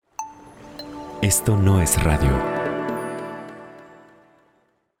Esto no es radio.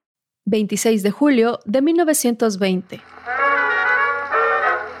 26 de julio de 1920.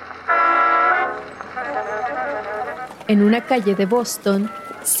 En una calle de Boston,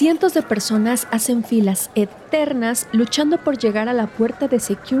 cientos de personas hacen filas eternas luchando por llegar a la puerta de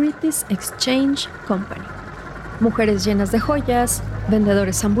Securities Exchange Company. Mujeres llenas de joyas,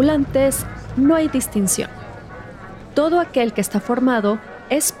 vendedores ambulantes, no hay distinción. Todo aquel que está formado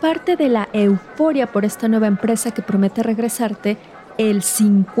es parte de la euforia por esta nueva empresa que promete regresarte el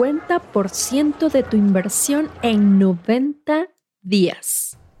 50% de tu inversión en 90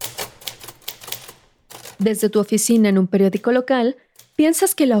 días. Desde tu oficina en un periódico local,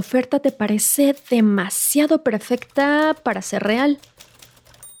 piensas que la oferta te parece demasiado perfecta para ser real.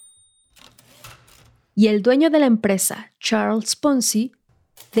 Y el dueño de la empresa, Charles Ponzi,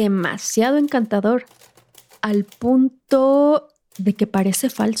 demasiado encantador, al punto de que parece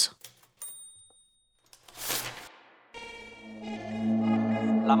falso.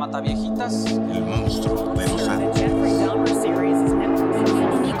 La Mataviejitas, el monstruo de los Andes. Un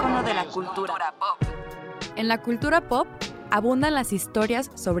ícono de la cultura pop. En la cultura pop abundan las historias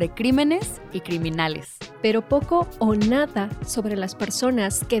sobre crímenes y criminales. Pero poco o nada sobre las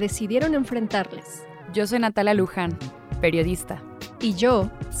personas que decidieron enfrentarles. Yo soy Natalia Luján, periodista. Y yo,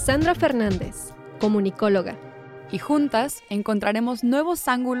 Sandra Fernández, comunicóloga. Y juntas encontraremos nuevos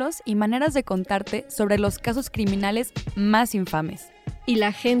ángulos y maneras de contarte sobre los casos criminales más infames. Y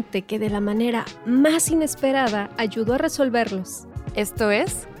la gente que de la manera más inesperada ayudó a resolverlos. Esto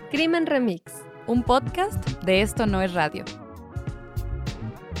es Crimen Remix, un podcast de Esto no es radio.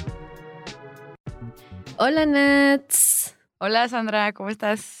 Hola, Nats. Hola, Sandra, ¿cómo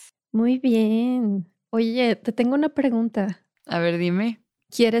estás? Muy bien. Oye, te tengo una pregunta. A ver, dime.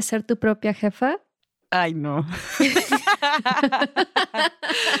 ¿Quieres ser tu propia jefa? Ay, no.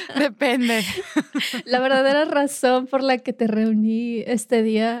 Depende. La verdadera razón por la que te reuní este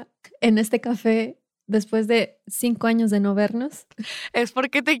día en este café después de 5 años de no vernos es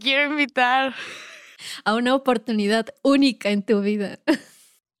porque te quiero invitar a una oportunidad única en tu vida.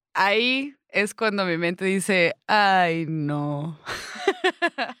 Ahí es cuando mi mente dice, ay, no.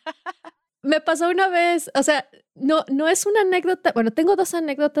 Me pasó una vez, o sea, no es una anécdota. Bueno, tengo 2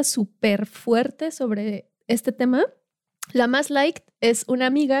 anécdotas súper fuertes sobre este tema. La más light es una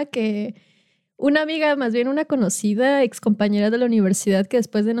amiga, más bien una conocida excompañera de la universidad que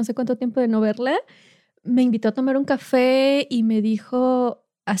después de no sé cuánto tiempo de no verla, me invitó a tomar un café y me dijo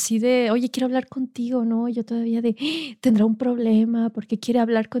así de, oye, quiero hablar contigo, ¿no? Yo todavía tendrá un problema porque quiere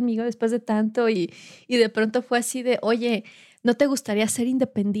hablar conmigo después de tanto y de pronto fue así de, oye, ¿no te gustaría ser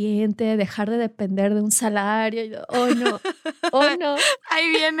independiente, dejar de depender de un salario? Y yo, oh, no. Ahí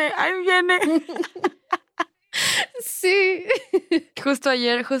viene. Sí. Justo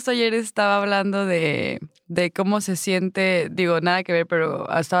ayer estaba hablando de cómo se siente, digo, nada que ver,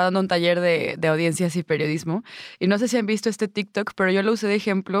 pero estaba dando un taller de audiencias y periodismo. Y no sé si han visto este TikTok, pero yo lo usé de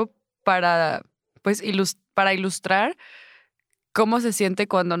ejemplo para ilustrar cómo se siente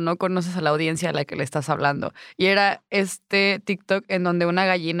cuando no conoces a la audiencia a la que le estás hablando. Y era este TikTok en donde una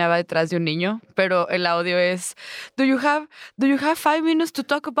gallina va detrás de un niño, pero el audio es Do you have 5 minutes to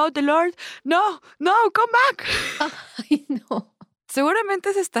talk about the Lord? No, come back. Ay, no.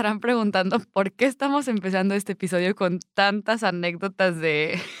 Seguramente se estarán preguntando por qué estamos empezando este episodio con tantas anécdotas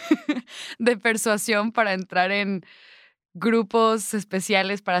de persuasión para entrar en grupos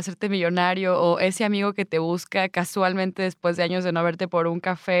especiales para hacerte millonario, o ese amigo que te busca casualmente después de años de no verte por un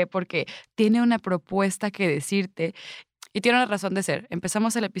café porque tiene una propuesta que decirte y tiene una razón de ser.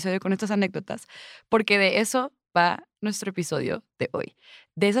 Empezamos el episodio con estas anécdotas porque de eso va nuestro episodio de hoy.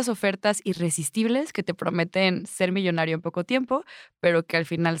 De esas ofertas irresistibles que te prometen ser millonario en poco tiempo, pero que al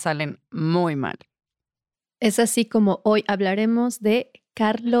final salen muy mal. Es así como hoy hablaremos de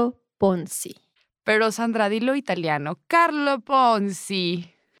Carlo Ponzi. Pero Sandra, dilo italiano. Carlo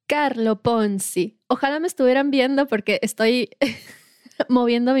Ponzi. Carlo Ponzi. Ojalá me estuvieran viendo porque estoy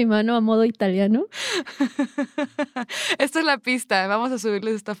moviendo mi mano a modo italiano. Esta es la pista. Vamos a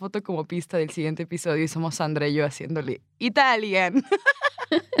subirles esta foto como pista del siguiente episodio y somos Sandra y yo haciéndole Italian.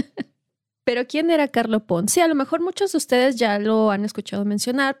 Pero ¿quién era Carlo Ponzi? A lo mejor muchos de ustedes ya lo han escuchado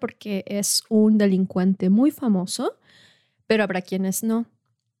mencionar porque es un delincuente muy famoso, pero habrá quienes no.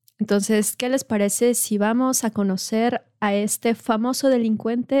 Entonces, ¿qué les parece si vamos a conocer a este famoso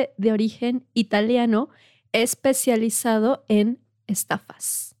delincuente de origen italiano especializado en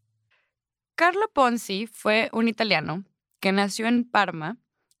estafas? Carlo Ponzi fue un italiano que nació en Parma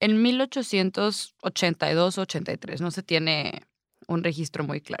en 1882-83. No se tiene un registro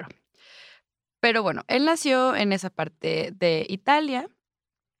muy claro. Pero bueno, él nació en esa parte de Italia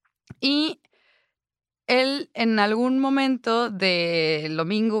y él en algún momento del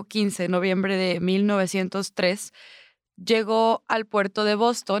domingo 15 de noviembre de 1903 llegó al puerto de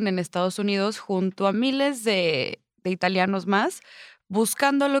Boston en Estados Unidos junto a miles de italianos más,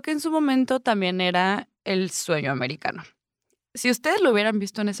 buscando lo que en su momento también era el sueño americano. Si ustedes lo hubieran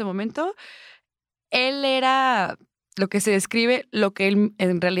visto en ese momento, él era lo que se describe, lo que él,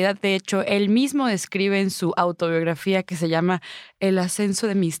 en realidad, de hecho, él mismo describe en su autobiografía que se llama El ascenso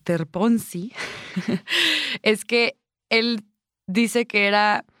de Mr. Ponzi, es que él dice que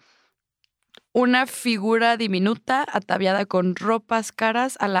era una figura diminuta ataviada con ropas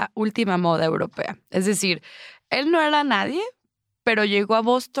caras a la última moda europea. Es decir, él no era nadie, pero llegó a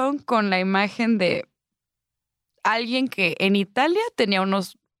Boston con la imagen de alguien que en Italia tenía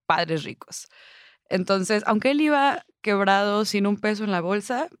unos padres ricos. Entonces, aunque él iba quebrado sin un peso en la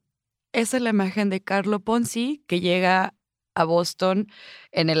bolsa, esa es la imagen de Carlo Ponzi que llega a Boston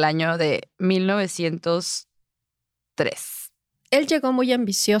en el año de 1903. Él llegó muy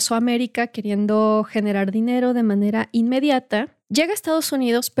ambicioso a América, queriendo generar dinero de manera inmediata. Llega a Estados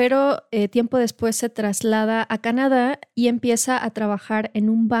Unidos, pero tiempo después se traslada a Canadá y empieza a trabajar en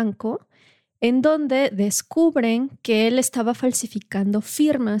un banco en donde descubren que él estaba falsificando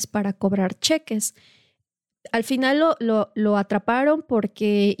firmas para cobrar cheques. Al final lo atraparon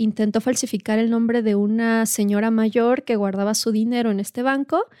porque intentó falsificar el nombre de una señora mayor que guardaba su dinero en este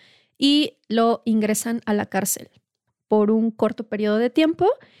banco y lo ingresan a la cárcel por un corto periodo de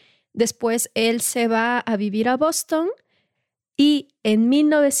tiempo. Después él se va a vivir a Boston y en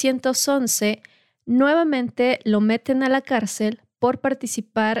 1911 nuevamente lo meten a la cárcel por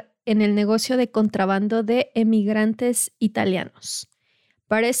participar en el negocio de contrabando de emigrantes italianos.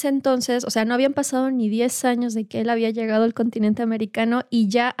 Para ese entonces, o sea, no habían pasado ni 10 años de que él había llegado al continente americano y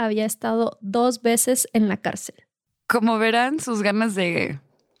ya había estado 2 veces en la cárcel. Como verán, sus ganas de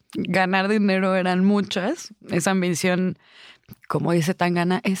ganar dinero eran muchas. Esa ambición, como dice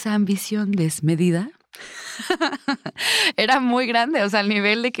Tangana, esa ambición desmedida era muy grande, o sea, al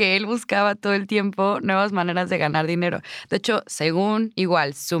nivel de que él buscaba todo el tiempo nuevas maneras de ganar dinero. De hecho, según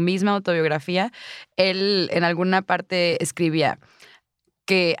igual su misma autobiografía, él en alguna parte escribía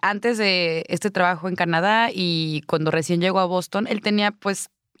que antes de este trabajo en Canadá y cuando recién llegó a Boston, él tenía pues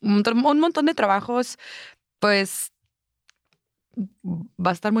un montón de trabajos, pues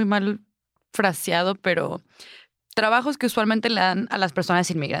va a estar muy mal fraseado, pero trabajos que usualmente le dan a las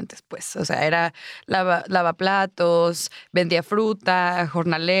personas inmigrantes, pues. O sea, era lavaplatos, vendía fruta,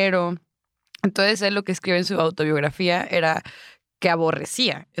 jornalero. Entonces, él lo que escribe en su autobiografía era que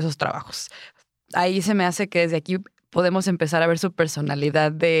aborrecía esos trabajos. Ahí se me hace que desde aquí podemos empezar a ver su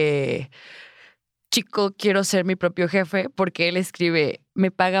personalidad de chico, quiero ser mi propio jefe, porque él escribe,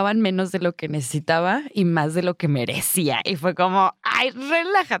 me pagaban menos de lo que necesitaba y más de lo que merecía. Y fue como, ay,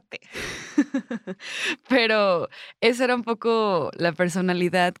 relájate. Pero esa era un poco la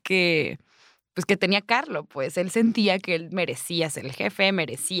personalidad que tenía Carlo. Pues él sentía que él merecía ser el jefe,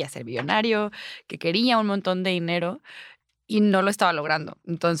 merecía ser millonario, que quería un montón de dinero y no lo estaba logrando.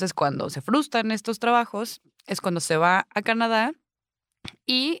 Entonces, cuando se frustran estos trabajos, es cuando se va a Canadá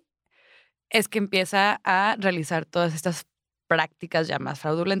y es que empieza a realizar todas estas prácticas ya más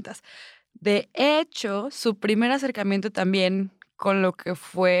fraudulentas. De hecho, su primer acercamiento también con lo que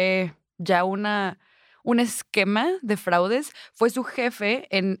fue ya un esquema de fraudes fue su jefe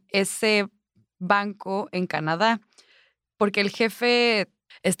en ese banco en Canadá, porque el jefe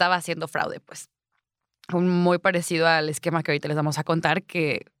estaba haciendo fraude, pues, muy parecido al esquema que ahorita les vamos a contar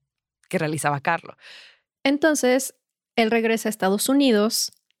que realizaba Carlo. Entonces, él regresa a Estados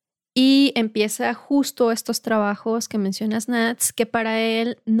Unidos y empieza justo estos trabajos que mencionas, Nats, que para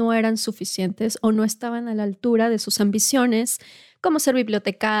él no eran suficientes o no estaban a la altura de sus ambiciones, como ser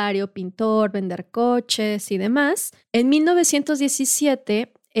bibliotecario, pintor, vender coches y demás. En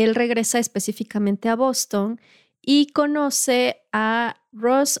 1917, él regresa específicamente a Boston y conoce a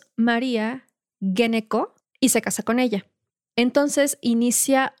Rose Maria Geneko y se casa con ella. Entonces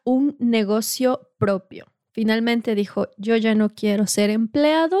inicia un negocio propio. Finalmente dijo, yo ya no quiero ser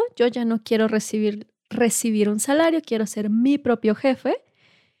empleado, yo ya no quiero recibir un salario, quiero ser mi propio jefe.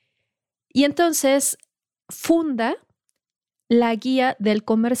 Y entonces funda la Guía del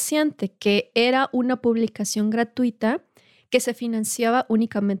Comerciante, que era una publicación gratuita que se financiaba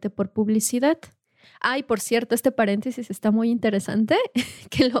únicamente por publicidad. Ay, por cierto, este paréntesis está muy interesante,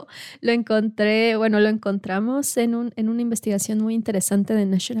 que lo encontré, bueno, lo encontramos en una investigación muy interesante de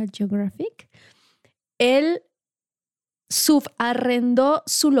National Geographic. Él subarrendó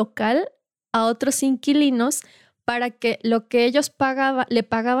su local a otros inquilinos para que lo que ellos le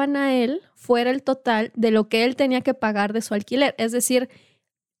pagaban a él fuera el total de lo que él tenía que pagar de su alquiler. Es decir,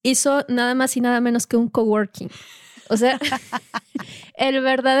 hizo nada más y nada menos que un coworking. O sea, el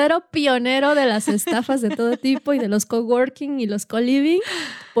verdadero pionero de las estafas de todo tipo y de los coworking y los co-living,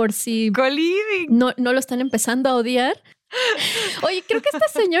 por si no lo están empezando a odiar. Oye, creo que este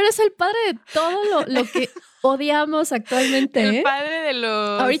señor es el padre de todo lo que odiamos actualmente. El padre de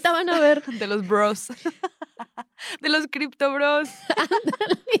los... Ahorita van a ver. De los bros. De los cripto bros.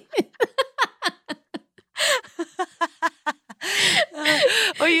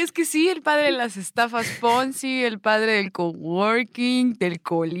 Oye, es que sí, el padre de las estafas Ponzi, el padre del coworking, del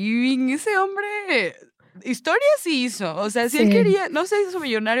co-living, ese hombre, historia sí hizo. O sea, si él quería, no se hizo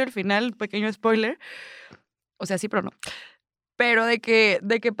millonario al final, pequeño spoiler. O sea, sí, pero no. Pero de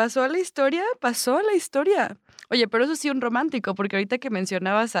que pasó a la historia, pasó a la historia. Oye, pero eso sí un romántico, porque ahorita que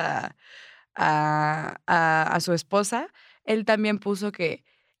mencionabas a su esposa, él también puso que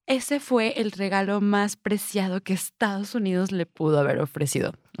ese fue el regalo más preciado que Estados Unidos le pudo haber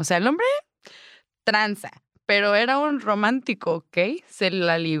ofrecido. O sea, el hombre tranza, pero era un romántico, ¿ok? Se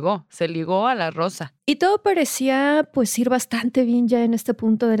ligó a la rosa. Y todo parecía pues ir bastante bien ya en este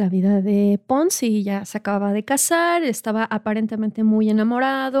punto de la vida de Ponzi. Ya se acababa de casar, estaba aparentemente muy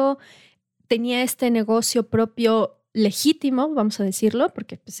enamorado, tenía este negocio propio legítimo, vamos a decirlo,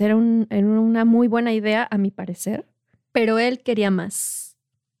 porque pues era una muy buena idea a mi parecer, pero él quería más.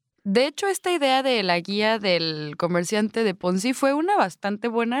 De hecho, esta idea de la guía del comerciante de Ponzi fue una bastante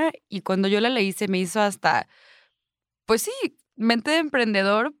buena y cuando yo la leí se me hizo hasta, pues sí, mente de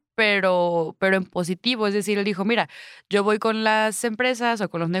emprendedor, pero en positivo. Es decir, él dijo, mira, yo voy con las empresas o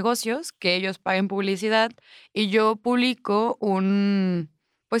con los negocios que ellos paguen publicidad y yo publico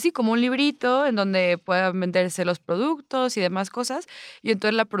pues sí, como un librito en donde puedan venderse los productos y demás cosas. Y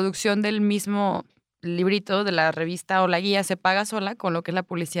entonces la producción del mismo librito de la revista o la guía se paga sola con lo que es la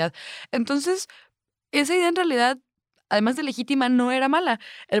publicidad. Entonces, esa idea en realidad, además de legítima, no era mala.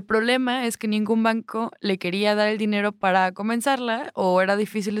 El problema es que ningún banco le quería dar el dinero para comenzarla o era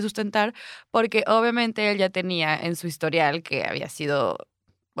difícil de sustentar porque obviamente él ya tenía en su historial que había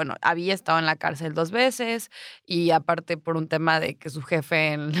estado en la cárcel 2 veces y aparte por un tema de que su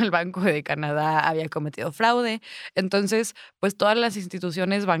jefe en el Banco de Canadá había cometido fraude. Entonces, pues todas las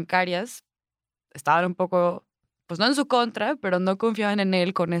instituciones bancarias estaban un poco, pues no en su contra, pero no confiaban en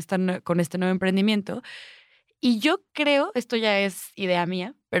él con este nuevo emprendimiento. Y yo creo, esto ya es idea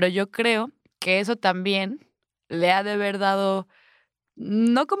mía, pero yo creo que eso también le ha de haber dado,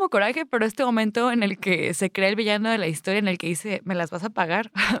 no como coraje, pero este momento en el que se crea el villano de la historia, en el que dice, me las vas a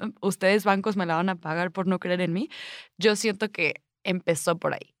pagar, ustedes bancos me la van a pagar por no creer en mí. Yo siento que empezó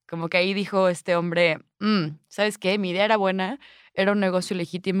por ahí. Como que ahí dijo este hombre, ¿sabes qué? Mi idea era buena, era un negocio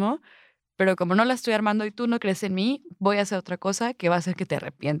legítimo, pero como no la estoy armando y tú no crees en mí, voy a hacer otra cosa que va a hacer que te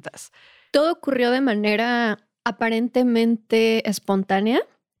arrepientas. Todo ocurrió de manera aparentemente espontánea.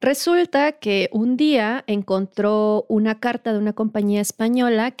 Resulta que un día encontró una carta de una compañía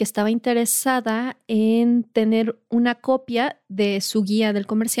española que estaba interesada en tener una copia de su guía del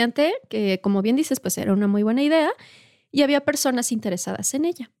comerciante, que como bien dices, pues era una muy buena idea y había personas interesadas en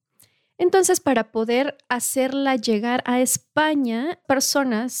ella. Entonces, para poder hacerla llegar a España,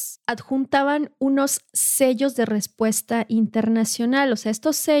 personas adjuntaban unos sellos de respuesta internacional. O sea,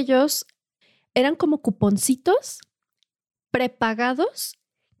 estos sellos eran como cuponcitos prepagados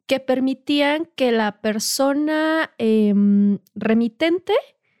que permitían que la persona remitente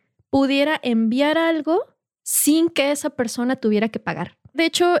pudiera enviar algo sin que esa persona tuviera que pagar. De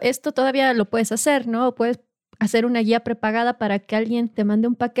hecho, esto todavía lo puedes hacer, ¿no? Puedes hacer una guía prepagada para que alguien te mande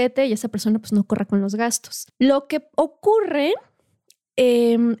un paquete y esa persona pues no corra con los gastos. Lo que ocurre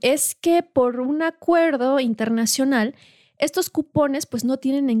es que por un acuerdo internacional, estos cupones pues no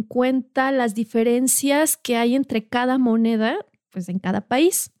tienen en cuenta las diferencias que hay entre cada moneda pues en cada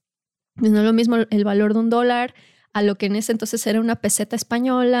país. No es lo mismo el valor de $1 a lo que en ese entonces era una peseta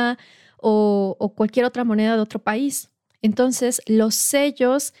española o cualquier otra moneda de otro país. Entonces, los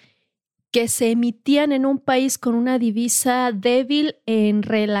sellos que se emitían en un país con una divisa débil en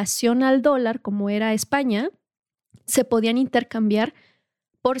relación al dólar, como era España, se podían intercambiar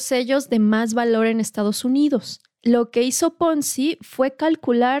por sellos de más valor en Estados Unidos. Lo que hizo Ponzi fue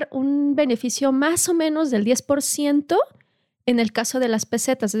calcular un beneficio más o menos del 10% en el caso de las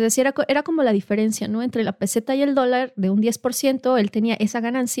pesetas. Es decir, era como la diferencia, ¿no? Entre la peseta y el dólar de un 10%, él tenía esa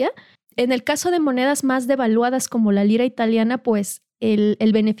ganancia. En el caso de monedas más devaluadas como la lira italiana, pues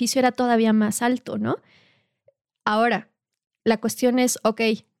el beneficio era todavía más alto, ¿no? Ahora, la cuestión es, ok,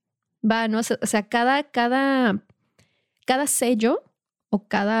 ¿no? O sea, cada sello o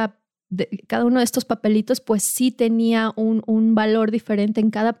cada uno de estos papelitos, pues sí tenía un valor diferente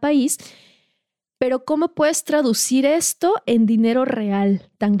en cada país. pero ¿cómo puedes traducir esto en dinero real,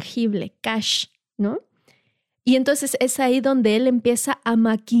 tangible, cash, ¿no? Y entonces es ahí donde él empieza a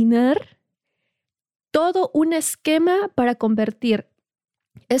maquinar todo un esquema para convertir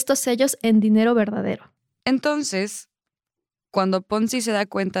estos sellos en dinero verdadero. Entonces, cuando Ponzi se da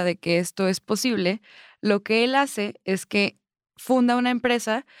cuenta de que esto es posible, lo que él hace es que funda una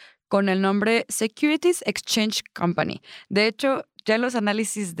empresa con el nombre Securities Exchange Company. De hecho, ya en los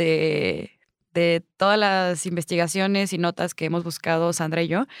análisis de todas las investigaciones y notas que hemos buscado Sandra y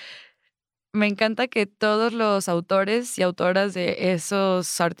yo, me encanta que todos los autores y autoras de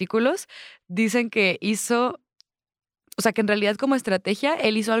esos artículos dicen que que en realidad como estrategia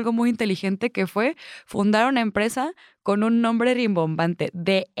él hizo algo muy inteligente que fue fundar una empresa con un nombre rimbombante.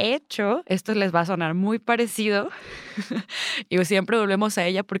 De hecho, esto les va a sonar muy parecido y siempre volvemos a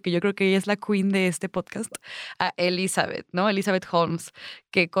ella porque yo creo que ella es la queen de este podcast, a Elizabeth, ¿no? Elizabeth Holmes,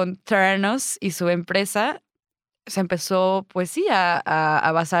 que con Theranos y su empresa se empezó, pues sí,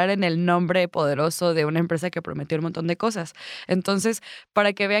 a basar en el nombre poderoso de una empresa que prometió un montón de cosas. Entonces,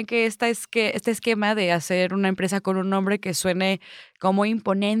 para que vean que este esquema de hacer una empresa con un nombre que suene como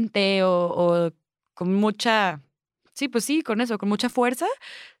imponente o con mucha, sí, pues sí, con eso, con mucha fuerza,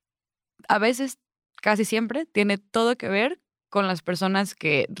 a veces, casi siempre, tiene todo que ver con las personas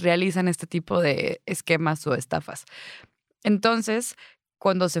que realizan este tipo de esquemas o estafas. Entonces,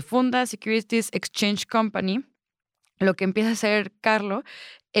 cuando se funda Securities Exchange Company, lo que empieza a hacer Carlo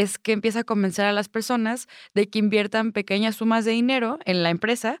es que empieza a convencer a las personas de que inviertan pequeñas sumas de dinero en la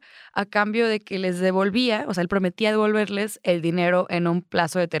empresa a cambio de que les devolvía, o sea, él prometía devolverles el dinero en un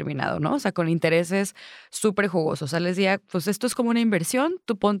plazo determinado, ¿no? O sea, con intereses súper jugosos. O sea, les decía, pues esto es como una inversión,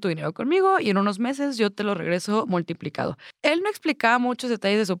 tú pon tu dinero conmigo y en unos meses yo te lo regreso multiplicado. Él no explicaba muchos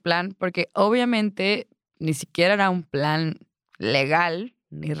detalles de su plan porque obviamente ni siquiera era un plan legal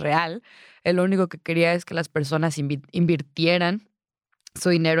ni real. Él lo único que quería es que las personas invirtieran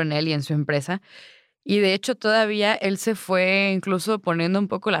su dinero en él y en su empresa. Y de hecho todavía él se fue incluso poniendo un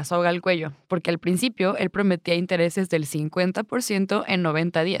poco la soga al cuello, porque al principio él prometía intereses del 50% en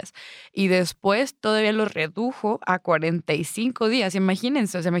 90 días y después todavía lo redujo a 45 días.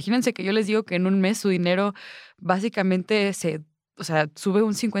 Imagínense, o sea, imagínense que yo les digo que en un mes su dinero básicamente sube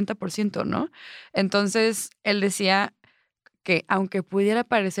un 50%, ¿no? Entonces él decía que aunque pudiera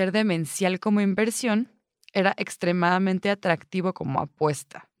parecer demencial como inversión, era extremadamente atractivo como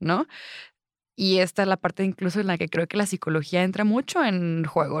apuesta, ¿no? Y esta es la parte incluso en la que creo que la psicología entra mucho en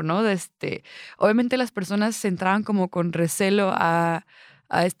juego, ¿no? Obviamente las personas entraban como con recelo a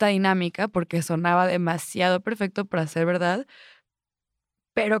esta dinámica porque sonaba demasiado perfecto para ser verdad,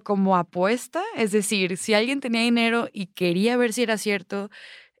 pero como apuesta, es decir, si alguien tenía dinero y quería ver si era cierto,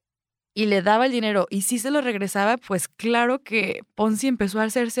 y le daba el dinero y si se lo regresaba, pues claro que Ponzi empezó a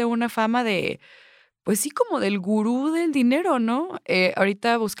hacerse una fama de, pues sí, como del gurú del dinero, ¿no?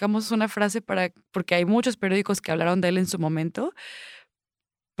 Ahorita buscamos una frase porque hay muchos periódicos que hablaron de él en su momento,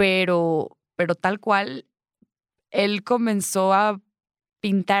 pero tal cual, él comenzó a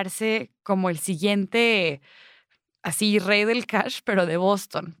pintarse como el siguiente, así, rey del cash, pero de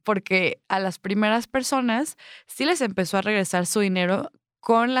Boston, porque a las primeras personas sí les empezó a regresar su dinero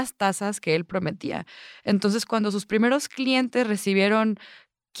con las tasas que él prometía. Entonces, cuando sus primeros clientes recibieron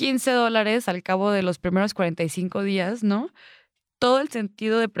 $15 al cabo de los primeros 45 días, ¿no? Todo el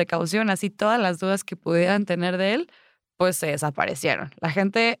sentido de precaución, así todas las dudas que pudieran tener de él, pues se desaparecieron. La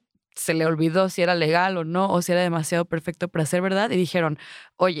gente se le olvidó si era legal o no, o si era demasiado perfecto para ser verdad, y dijeron,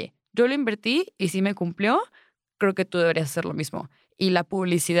 oye, yo lo invertí y si me cumplió, creo que tú deberías hacer lo mismo. Y la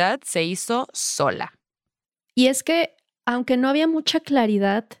publicidad se hizo sola. Y es que, aunque no había mucha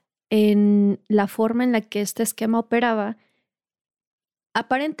claridad en la forma en la que este esquema operaba,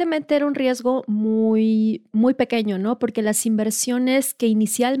 aparentemente era un riesgo muy, muy pequeño, ¿no? Porque las inversiones que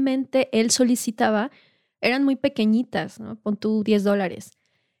inicialmente él solicitaba eran muy pequeñitas, ¿no? Pon tú $10.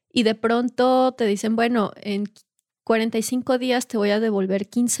 Y de pronto te dicen, bueno, en 45 días te voy a devolver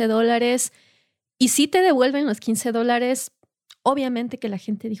 $15. Y si te devuelven los $15, obviamente que la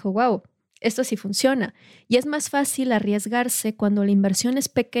gente dijo, wow, esto sí funciona. Y es más fácil arriesgarse cuando la inversión es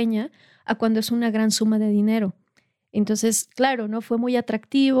pequeña a cuando es una gran suma de dinero. Entonces, claro, ¿no? Fue muy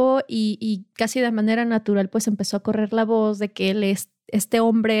atractivo y casi de manera natural pues empezó a correr la voz de que este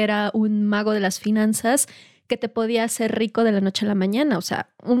hombre era un mago de las finanzas que te podía hacer rico de la noche a la mañana. O sea,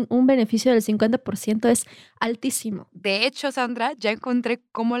 un beneficio del 50% es altísimo. De hecho, Sandra, ya encontré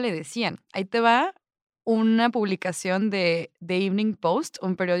cómo le decían. Ahí te va una publicación de The Evening Post,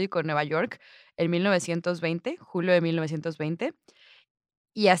 un periódico de Nueva York, en 1920, julio de 1920,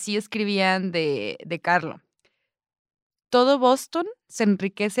 y así escribían de Carlo. Todo Boston se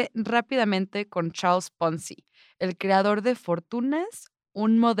enriquece rápidamente con Charles Ponzi, el creador de fortunas,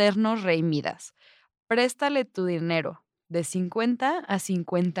 un moderno rey Midas. Préstale tu dinero de 50 a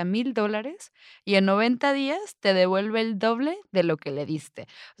 $50,000 y en 90 días te devuelve el doble de lo que le diste.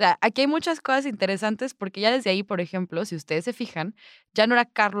 O sea, aquí hay muchas cosas interesantes porque ya desde ahí, por ejemplo, si ustedes se fijan, ya no era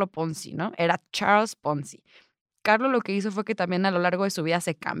Carlo Ponzi, ¿no? Era Charles Ponzi. Carlo lo que hizo fue que también a lo largo de su vida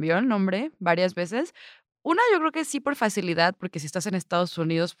se cambió el nombre varias veces. Una, yo creo que sí por facilidad, porque si estás en Estados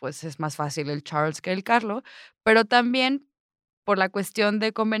Unidos, pues es más fácil el Charles que el Carlo, pero también por la cuestión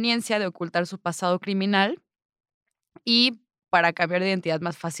de conveniencia de ocultar su pasado criminal y para cambiar de identidad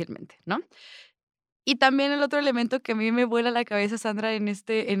más fácilmente, ¿no? Y también el otro elemento que a mí me vuela la cabeza, Sandra, en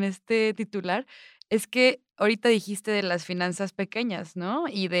este titular, es que ahorita dijiste de las finanzas pequeñas, ¿no?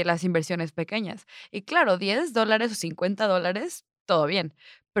 Y de las inversiones pequeñas. Y claro, $10 o $50, todo bien.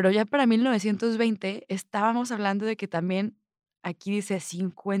 Pero ya para 1920 estábamos hablando de que también aquí dice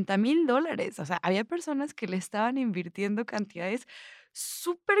 $50,000. O sea, había personas que le estaban invirtiendo cantidades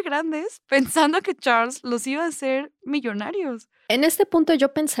súper grandes pensando que Charles los iba a hacer millonarios. En este punto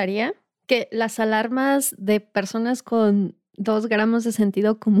yo pensaría que las alarmas de personas con 2 gramos de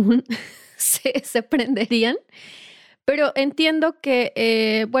sentido común se prenderían, pero entiendo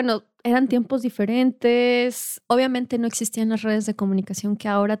que, bueno, eran tiempos diferentes. Obviamente no existían las redes de comunicación que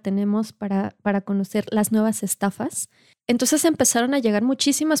ahora tenemos para conocer las nuevas estafas. Entonces empezaron a llegar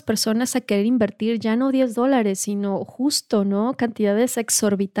muchísimas personas a querer invertir ya no $10, sino justo, ¿no? Cantidades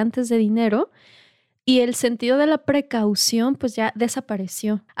exorbitantes de dinero. Y el sentido de la precaución pues ya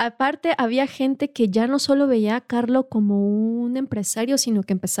desapareció. Aparte, había gente que ya no solo veía a Carlo como un empresario, sino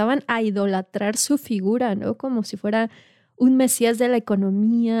que empezaban a idolatrar su figura, ¿no? Como si fuera un mesías de la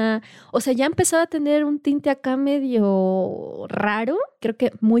economía. O sea, ya empezaba a tener un tinte acá medio raro, creo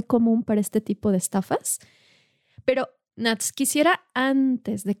que muy común para este tipo de estafas. Pero, Nats, quisiera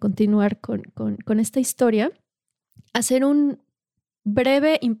antes de continuar con esta historia, hacer un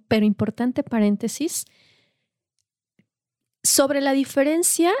breve pero importante paréntesis sobre la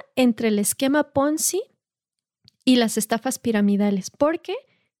diferencia entre el esquema Ponzi y las estafas piramidales, porque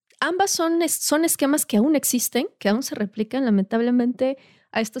ambas son esquemas que aún existen, que aún se replican. Lamentablemente,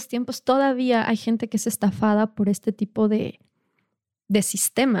 a estos tiempos todavía hay gente que es estafada por este tipo de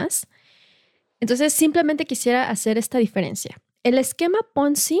sistemas. Entonces, simplemente quisiera hacer esta diferencia. El esquema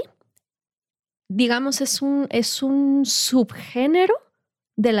Ponzi, digamos, es un subgénero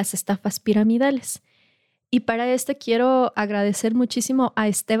de las estafas piramidales. Y para esto quiero agradecer muchísimo a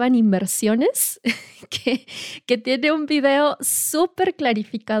Esteban Inversiones, que tiene un video súper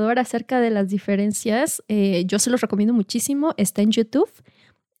clarificador acerca de las diferencias. Yo se los recomiendo muchísimo. Está en YouTube.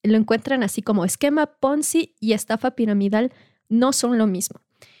 Lo encuentran así como esquema Ponzi y estafa piramidal no son lo mismo.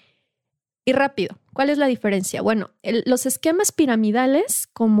 Y rápido, ¿cuál es la diferencia? Bueno, los esquemas piramidales,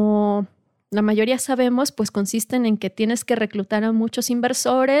 como la mayoría sabemos, pues consisten en que tienes que reclutar a muchos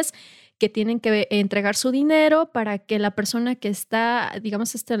inversores que tienen que entregar su dinero para que la persona que está,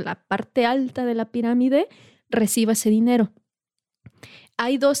 digamos, en la parte alta de la pirámide reciba ese dinero.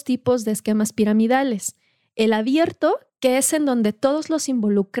 Hay 2 tipos de esquemas piramidales. El abierto, que es en donde todos los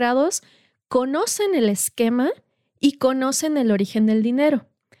involucrados conocen el esquema y conocen el origen del dinero.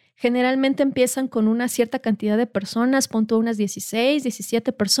 Generalmente empiezan con una cierta cantidad de personas, pon tú unas 16,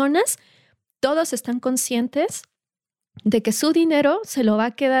 17 personas. Todos están conscientes de que su dinero se lo va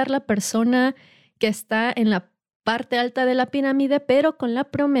a quedar la persona que está en la parte alta de la pirámide, pero con la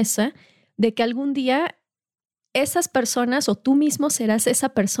promesa de que algún día esas personas o tú mismo serás esa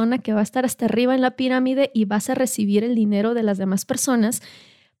persona que va a estar hasta arriba en la pirámide y vas a recibir el dinero de las demás personas,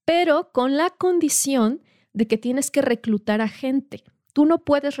 pero con la condición de que tienes que reclutar a gente. Tú no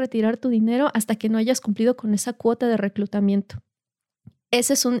puedes retirar tu dinero hasta que no hayas cumplido con esa cuota de reclutamiento.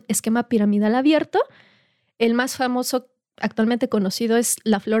 Ese es un esquema piramidal abierto. El más famoso actualmente conocido es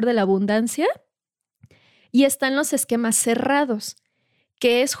la flor de la abundancia. Y están los esquemas cerrados,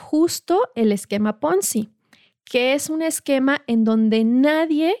 que es justo el esquema Ponzi, que es un esquema en donde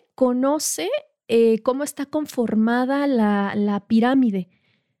nadie conoce cómo está conformada la pirámide,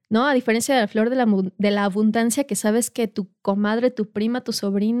 ¿no? A diferencia de la flor de la abundancia, que sabes que tu comadre, tu prima, tu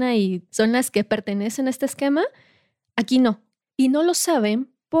sobrina y son las que pertenecen a este esquema, aquí no. Y no lo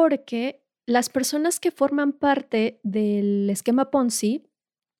saben porque las personas que forman parte del esquema Ponzi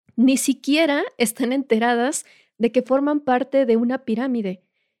ni siquiera están enteradas de que forman parte de una pirámide.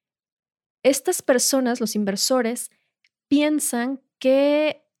 Estas personas, los inversores, piensan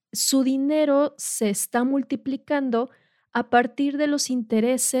que su dinero se está multiplicando a partir de los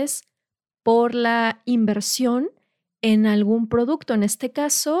intereses por la inversión en algún producto, en este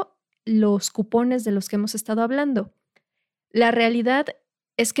caso, los cupones de los que hemos estado hablando. La realidad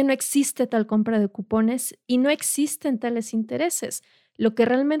es que no existe tal compra de cupones y no existen tales intereses. Lo que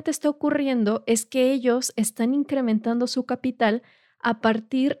realmente está ocurriendo es que ellos están incrementando su capital a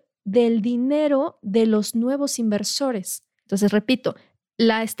partir del dinero de los nuevos inversores. Entonces, repito,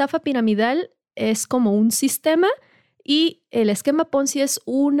 la estafa piramidal es como un sistema y el esquema Ponzi es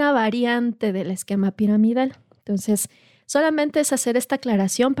una variante del esquema piramidal. Entonces, solamente es hacer esta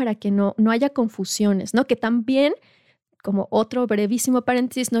aclaración para que no haya confusiones, ¿no? Que también, como otro brevísimo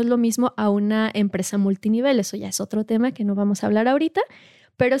paréntesis, no es lo mismo a una empresa multinivel. Eso ya es otro tema que no vamos a hablar ahorita,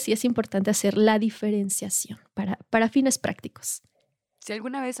 pero sí es importante hacer la diferenciación para fines prácticos. Si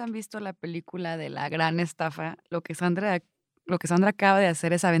alguna vez han visto la película de La Gran Estafa, lo que Sandra acaba de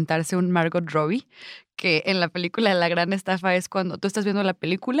hacer es aventarse un Margot Robbie, que en la película de La Gran Estafa es cuando tú estás viendo la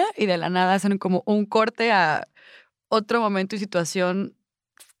película y de la nada hacen como un corte a otro momento y situación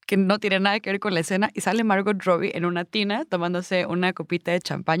que no tiene nada que ver con la escena y sale Margot Robbie en una tina tomándose una copita de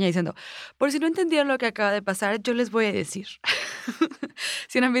champaña diciendo, por si no entendieron lo que acaba de pasar, yo les voy a decir.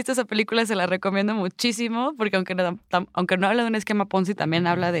 Si no han visto esa película, se la recomiendo muchísimo porque aunque no habla de un esquema Ponzi, también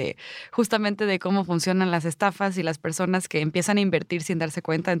habla de justamente de cómo funcionan las estafas y las personas que empiezan a invertir sin darse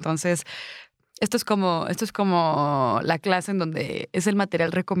cuenta. Entonces, esto es como la clase en donde es el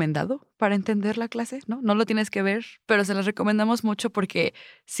material recomendado para entender la clase, ¿no? No lo tienes que ver, pero se los recomendamos mucho porque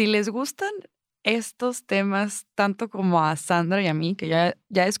si les gustan estos temas, tanto como a Sandra y a mí, que ya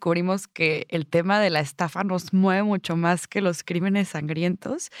descubrimos que el tema de la estafa nos mueve mucho más que los crímenes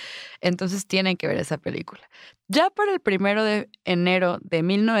sangrientos, entonces tienen que ver esa película. Ya para el 1 de enero de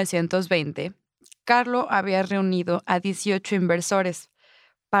 1920, Carlo había reunido a 18 inversores.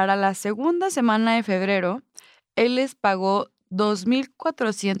 Para la segunda semana de febrero, él les pagó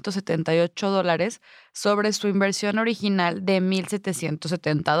 $2,478 sobre su inversión original de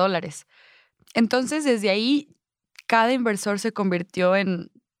 $1,770. Entonces, desde ahí, cada inversor se convirtió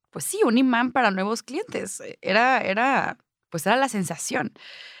en, pues sí, un imán para nuevos clientes. Era la sensación.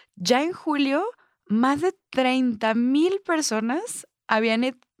 Ya en julio, más de 30,000 personas habían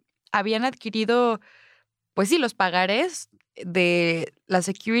adquirido, pues sí, los pagarés de la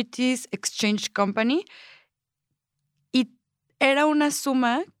Securities Exchange Company y era una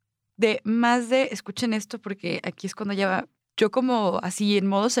suma de más de, escuchen esto porque aquí es cuando ya yo como así en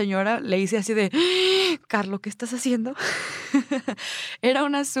modo señora le hice así de, Carlo, ¿qué estás haciendo? Era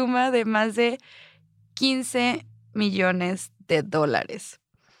una suma de más de $15 millones.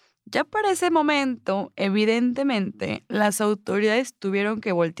 Ya para ese momento, evidentemente, las autoridades tuvieron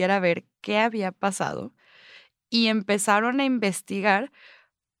que voltear a ver qué había pasado y empezaron a investigar,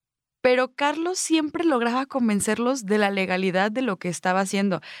 pero Carlos siempre lograba convencerlos de la legalidad de lo que estaba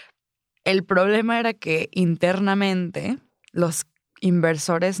haciendo. El problema era que internamente los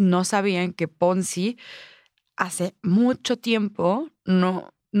inversores no sabían que Ponzi hace mucho tiempo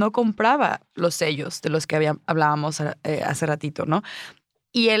no compraba los sellos de los que hablábamos hace ratito, ¿no?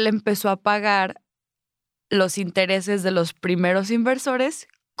 Y él empezó a pagar los intereses de los primeros inversores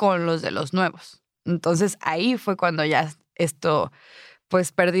con los de los nuevos. Entonces ahí fue cuando ya esto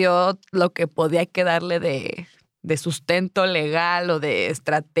pues perdió lo que podía quedarle de sustento legal o de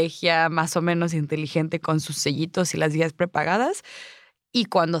estrategia más o menos inteligente con sus sellitos y las guías prepagadas y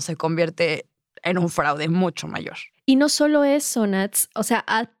cuando se convierte en un fraude mucho mayor. Y no solo eso, Nats, o sea,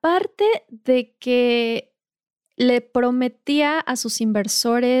 aparte de que le prometía a sus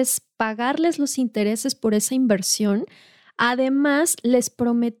inversores pagarles los intereses por esa inversión, además les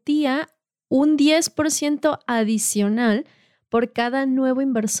prometía un 10% adicional por cada nuevo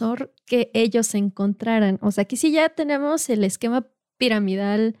inversor que ellos encontraran. O sea, aquí sí ya tenemos el esquema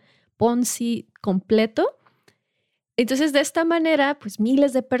piramidal Ponzi completo. Entonces, de esta manera, pues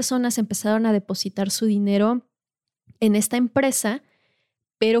miles de personas empezaron a depositar su dinero en esta empresa,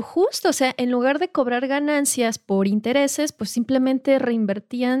 pero justo, o sea, en lugar de cobrar ganancias por intereses, pues simplemente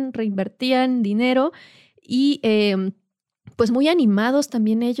reinvertían dinero y pues muy animados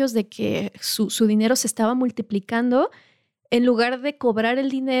también ellos de que su dinero se estaba multiplicando. En lugar de cobrar el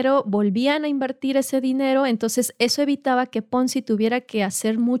dinero, volvían a invertir ese dinero. Entonces, eso evitaba que Ponzi tuviera que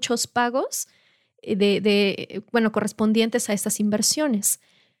hacer muchos pagos correspondientes a estas inversiones.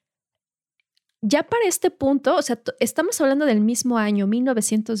 Ya para este punto, o sea, estamos hablando del mismo año,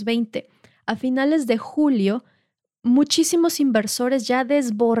 1920. A finales de julio, muchísimos inversores ya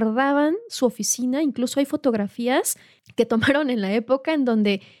desbordaban su oficina. Incluso hay fotografías que tomaron en la época en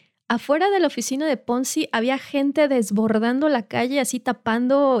donde afuera de la oficina de Ponzi había gente desbordando la calle, así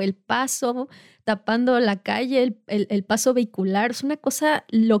tapando el paso, tapando la calle, el paso vehicular. Es una cosa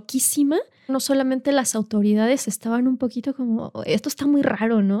loquísima. No solamente las autoridades estaban un poquito como, esto está muy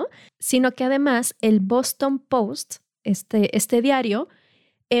raro, ¿no? Sino que además el Boston Post este diario,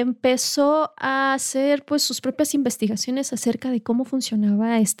 empezó a hacer pues sus propias investigaciones acerca de cómo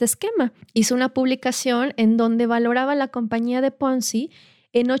funcionaba este esquema. Hizo una publicación en donde valoraba la compañía de Ponzi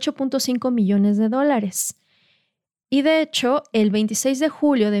en $8.5 millones. Y de hecho, el 26 de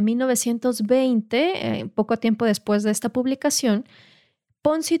julio de 1920, poco tiempo después de esta publicación,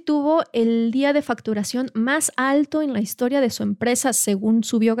 Ponzi tuvo el día de facturación más alto en la historia de su empresa según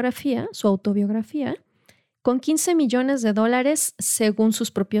su biografía, su autobiografía, con $15 millones según sus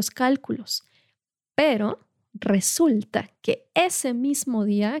propios cálculos. Pero resulta que ese mismo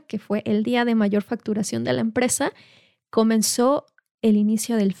día, que fue el día de mayor facturación de la empresa, comenzó el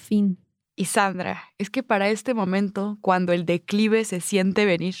inicio del fin. Y Sandra, es que para este momento, cuando el declive se siente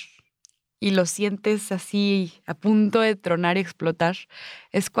venir y lo sientes así a punto de tronar y explotar,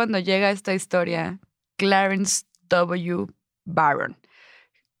 es cuando llega esta historia, Clarence W. Barron.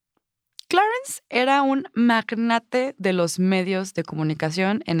 Clarence era un magnate de los medios de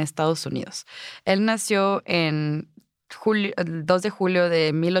comunicación en Estados Unidos. Él nació el 2 de julio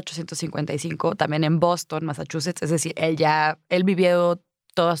de 1855, también en Boston, Massachusetts. Es decir, él vivió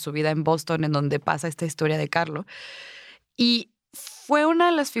toda su vida en Boston, en donde pasa esta historia de Carlo. Y fue una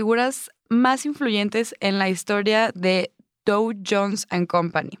de las figuras más influyentes en la historia de Dow Jones and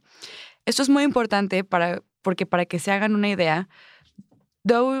Company. Esto es muy importante porque para que se hagan una idea,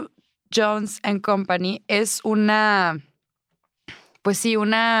 Dow Jones and Company es una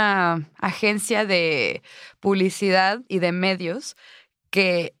agencia de publicidad y de medios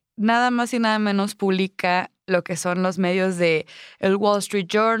que nada más y nada menos publica lo que son los medios de el Wall Street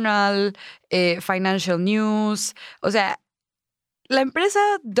Journal, Financial News. O sea, la empresa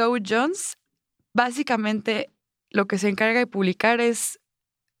Dow Jones básicamente lo que se encarga de publicar es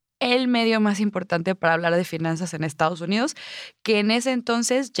el medio más importante para hablar de finanzas en Estados Unidos, que en ese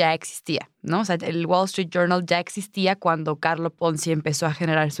entonces ya existía, ¿no? O sea, el Wall Street Journal ya existía cuando Carlo Ponzi empezó a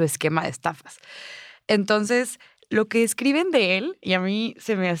generar su esquema de estafas. Entonces, lo que escriben de él, y a mí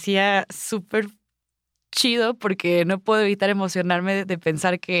se me hacía súper chido porque no puedo evitar emocionarme de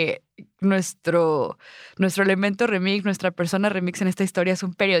pensar que nuestro elemento remix, nuestra persona remix en esta historia es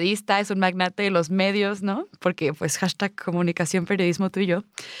un periodista, es un magnate de los medios, ¿no? Porque pues #comunicación, periodismo, tú y yo.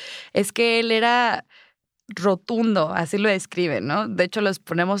 Es que él era rotundo, así lo describen, ¿no? De hecho, los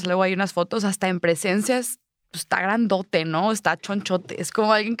ponemos luego hay unas fotos hasta en presencias, pues, está grandote, ¿no? Está chonchote. Es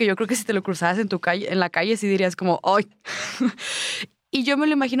como alguien que yo creo que si te lo cruzaras en la calle, sí dirías como, ¡ay! Y yo me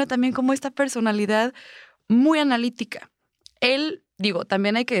lo imagino también como esta personalidad muy analítica. Él,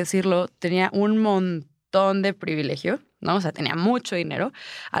 también hay que decirlo, tenía un montón de privilegio, ¿no? O sea, tenía mucho dinero,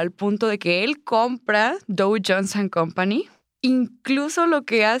 al punto de que él compra Dow Jones and Company. Incluso lo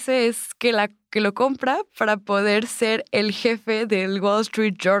que hace es que lo compra para poder ser el jefe del Wall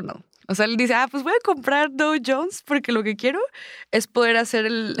Street Journal. O sea, él dice, pues voy a comprar Dow Jones porque lo que quiero es poder hacer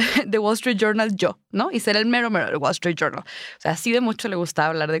el The Wall Street Journal yo, ¿no? Y ser el mero del Wall Street Journal. O sea, así de mucho le gustaba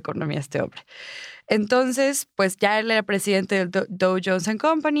hablar de economía a este hombre. Entonces, pues ya él era presidente del Dow Jones and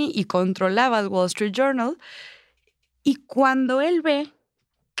Company y controlaba el Wall Street Journal. Y cuando él ve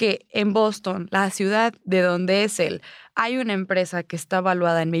que en Boston, la ciudad de donde es él, hay una empresa que está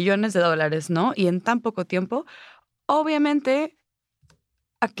valuada en millones de dólares, ¿no? Y en tan poco tiempo, obviamente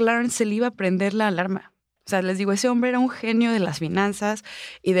a Clarence se le iba a prender la alarma. O sea, les digo, ese hombre era un genio de las finanzas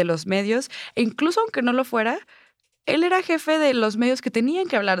y de los medios. E incluso aunque no lo fuera, él era jefe de los medios que tenían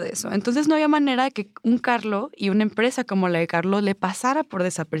que hablar de eso. Entonces no había manera de que un Carlo y una empresa como la de Carlo le pasara por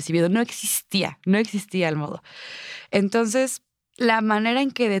desapercibido. No existía el modo. Entonces, la manera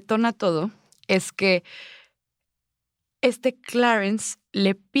en que detona todo es que este Clarence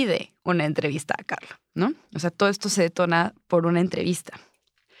le pide una entrevista a Carlo, ¿no? O sea, todo esto se detona por una entrevista.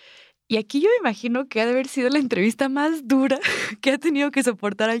 Y aquí yo me imagino que ha de haber sido la entrevista más dura que ha tenido que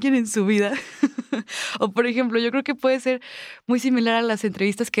soportar alguien en su vida. O, por ejemplo, yo creo que puede ser muy similar a las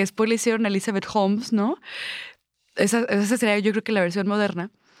entrevistas que después le hicieron a Elizabeth Holmes, ¿no? Esa sería, yo creo que la versión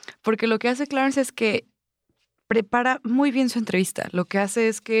moderna. Porque lo que hace Clarence es que prepara muy bien su entrevista. Lo que hace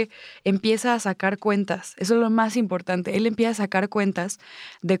es que empieza a sacar cuentas. Eso es lo más importante. Él empieza a sacar cuentas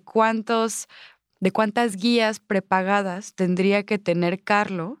de cuántas guías prepagadas tendría que tener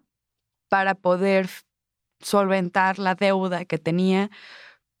Carlo para poder solventar la deuda que tenía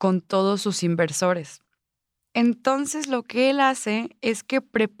con todos sus inversores. Entonces, lo que él hace es que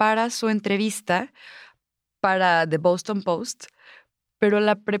prepara su entrevista para The Boston Post, pero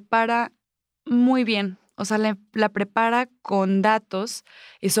la prepara muy bien. O sea, la prepara con datos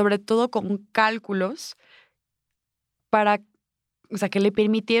y sobre todo con cálculos que le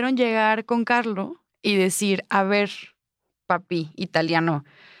permitieron llegar con Carlo y decir, a ver, papi italiano,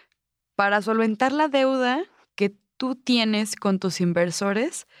 para solventar la deuda que tú tienes con tus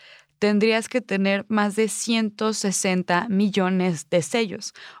inversores, tendrías que tener más de 160 millones de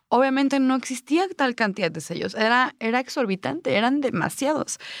sellos. Obviamente no existía tal cantidad de sellos, era exorbitante, eran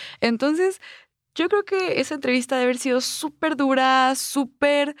demasiados. Entonces, yo creo que esa entrevista debe haber sido súper dura,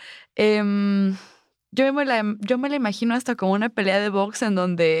 súper... yo me la imagino hasta como una pelea de box en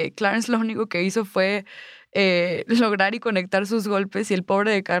donde Clarence lo único que hizo fue lograr y conectar sus golpes y el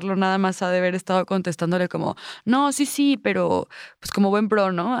pobre de Carlo nada más ha de haber estado contestándole como, no, sí, pero pues como buen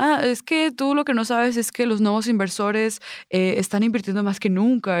pro, ¿no? Es que tú lo que no sabes es que los nuevos inversores están invirtiendo más que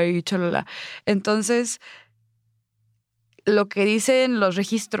nunca y chalala. Entonces, lo que dicen los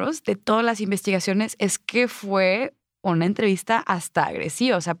registros de todas las investigaciones es que fue una entrevista hasta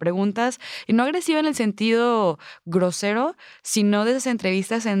agresiva, o sea, preguntas, y no agresiva en el sentido grosero, sino de esas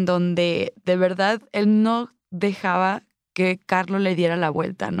entrevistas en donde de verdad él no dejaba que Carlo le diera la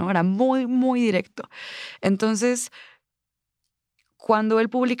vuelta, ¿no? Era muy, muy directo. Entonces, cuando él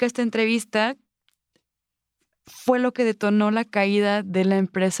publica esta entrevista, fue lo que detonó la caída de la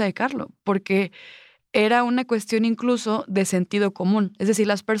empresa de Carlo, porque era una cuestión incluso de sentido común. Es decir,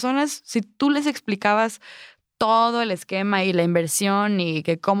 las personas, si tú les explicabas todo el esquema y la inversión y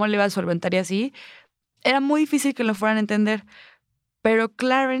que cómo le iba a solventar y así, era muy difícil que lo fueran a entender. Pero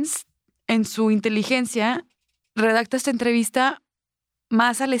Clarence, en su inteligencia, redacta esta entrevista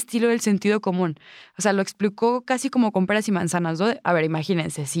más al estilo del sentido común. O sea, lo explicó casi como con peras y manzanas, ¿no? A ver,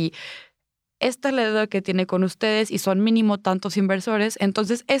 imagínense, si esta es la deuda que tiene con ustedes y son mínimo tantos inversores,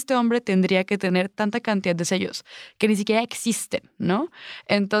 entonces este hombre tendría que tener tanta cantidad de sellos que ni siquiera existen, ¿no?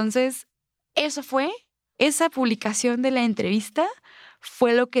 Entonces, esa publicación de la entrevista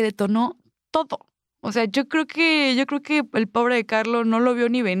fue lo que detonó todo. O sea, yo creo que el pobre de Carlo no lo vio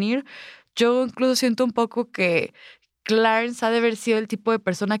ni venir. Yo incluso siento un poco que Clarence ha de haber sido el tipo de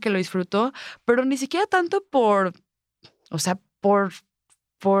persona que lo disfrutó, pero ni siquiera tanto por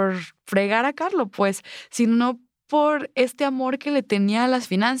fregar a Carlo, pues, sino por este amor que le tenía a las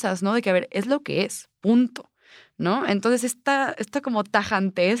finanzas, ¿no? De que, a ver, es lo que es, punto, ¿no? Entonces, esta como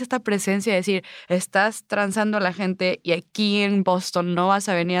tajantez, esta presencia de decir, estás transando a la gente y aquí en Boston no vas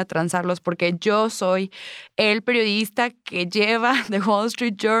a venir a transarlos porque yo soy el periodista que lleva The Wall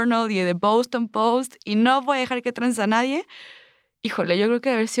Street Journal y The Boston Post y no voy a dejar que transe a nadie. Híjole, yo creo que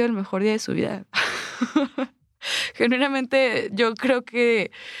debe haber sido el mejor día de su vida. Genuinamente, yo creo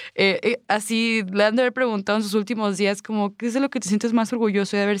que así le han de haber preguntado en sus últimos días como, ¿qué es de lo que te sientes más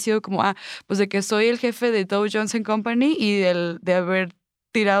orgulloso de haber sido como, pues de que soy el jefe de Dow Jones Company y de haber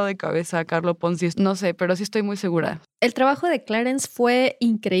tirado de cabeza a Carlo Ponzi? No sé, pero sí estoy muy segura. El trabajo de Clarence fue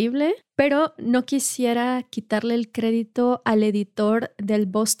increíble, pero no quisiera quitarle el crédito al editor del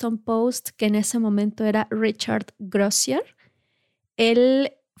Boston Post, que en ese momento era Richard Grossier.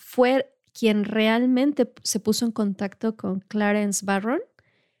 Él fue quien realmente se puso en contacto con Clarence Barron,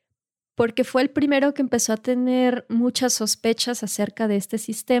 porque fue el primero que empezó a tener muchas sospechas acerca de este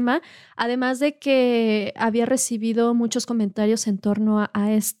sistema, además de que había recibido muchos comentarios en torno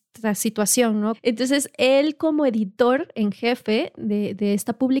a esta situación, ¿no? Entonces, él como editor en jefe de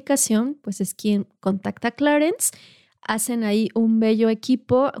esta publicación, pues es quien contacta a Clarence. Hacen ahí un bello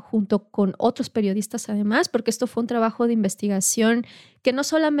equipo junto con otros periodistas además, porque esto fue un trabajo de investigación que no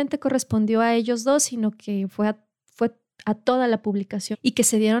solamente correspondió a ellos dos, sino que fue a toda la publicación y que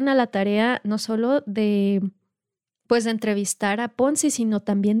se dieron a la tarea no solo de entrevistar a Ponzi, sino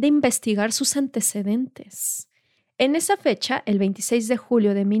también de investigar sus antecedentes. En esa fecha, el 26 de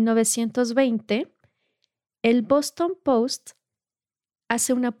julio de 1920, el Boston Post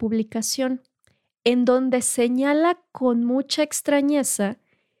hace una publicación en donde señala con mucha extrañeza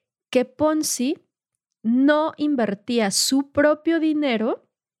que Ponzi no invertía su propio dinero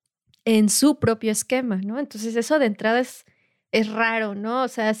en su propio esquema, ¿no? Entonces eso de entrada es raro, ¿no? O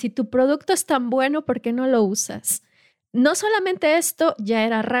sea, si tu producto es tan bueno, ¿por qué no lo usas? No solamente esto ya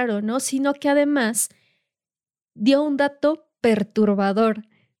era raro, ¿no? Sino que además dio un dato perturbador.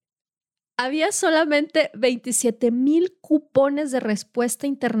 Había solamente 27,000 cupones de respuesta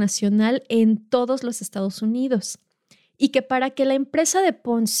internacional en todos los Estados Unidos y que para que la empresa de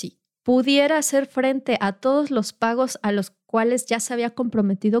Ponzi pudiera hacer frente a todos los pagos a los cuales ya se había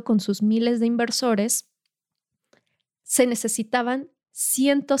comprometido con sus miles de inversores, se necesitaban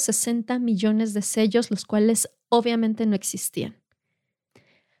 160 millones de sellos, los cuales obviamente no existían.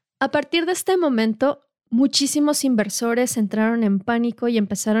 A partir de este momento, muchísimos inversores entraron en pánico y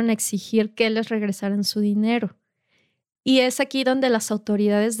empezaron a exigir que les regresaran su dinero. Y es aquí donde las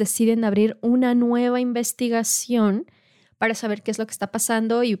autoridades deciden abrir una nueva investigación para saber qué es lo que está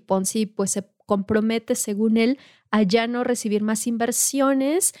pasando y Ponzi pues se compromete, según él, a ya no recibir más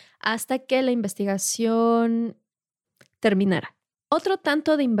inversiones hasta que la investigación terminara. Otro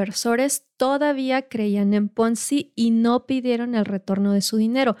tanto de inversores todavía creían en Ponzi y no pidieron el retorno de su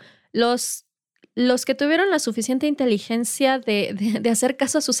dinero. Los que tuvieron la suficiente inteligencia de hacer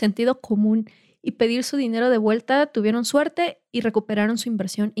caso a su sentido común y pedir su dinero de vuelta tuvieron suerte y recuperaron su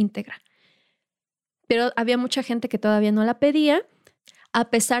inversión íntegra. Pero había mucha gente que todavía no la pedía, a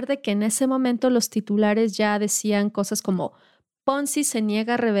pesar de que en ese momento los titulares ya decían cosas como Ponzi se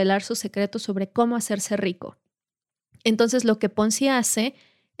niega a revelar sus secretos sobre cómo hacerse rico. Entonces lo que Ponzi hace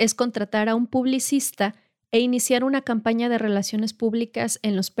es contratar a un publicista e iniciar una campaña de relaciones públicas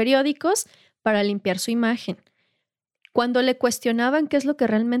en los periódicos para limpiar su imagen. Cuando le cuestionaban qué es lo que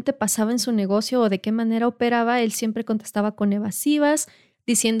realmente pasaba en su negocio o de qué manera operaba, él siempre contestaba con evasivas,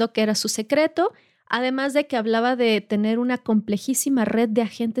 diciendo que era su secreto, además de que hablaba de tener una complejísima red de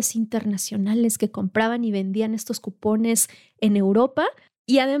agentes internacionales que compraban y vendían estos cupones en Europa,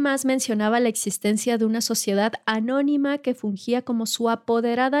 y además mencionaba la existencia de una sociedad anónima que fungía como su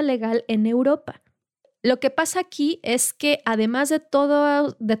apoderada legal en Europa. Lo que pasa aquí es que además de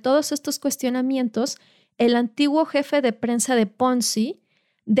todos estos cuestionamientos, el antiguo jefe de prensa de Ponzi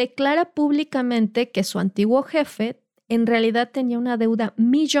declara públicamente que su antiguo jefe en realidad tenía una deuda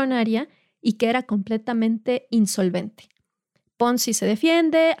millonaria y que era completamente insolvente. Ponzi se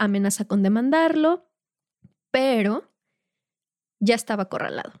defiende, amenaza con demandarlo, pero ya estaba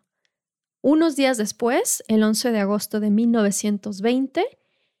acorralado. Unos días después, el 11 de agosto de 1920,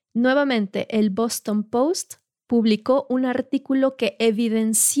 nuevamente el Boston Post publicó un artículo que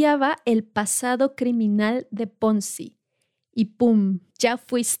evidenciaba el pasado criminal de Ponzi. Y ¡pum! Ya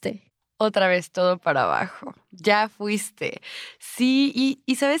fuiste. Otra vez todo para abajo. Ya fuiste. Sí,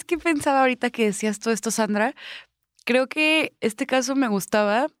 y ¿sabes qué pensaba ahorita que decías todo esto, Sandra? Creo que este caso me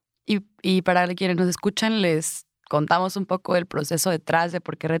gustaba y para quienes nos escuchan les contamos un poco del proceso detrás de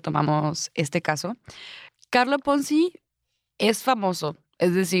por qué retomamos este caso. Carlo Ponzi es famoso.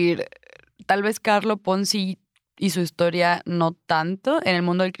 Es decir, tal vez Carlo Ponzi y su historia no tanto. En el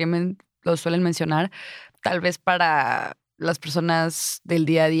mundo del crimen lo suelen mencionar. Tal vez para las personas del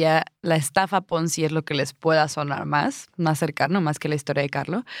día a día, la estafa Ponzi es lo que les pueda sonar más cercano, más que la historia de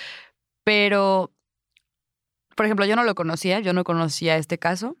Carlo. Pero, por ejemplo, yo no conocía este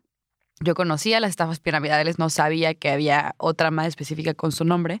caso. Yo conocía las estafas piramidales, no sabía que había otra más específica con su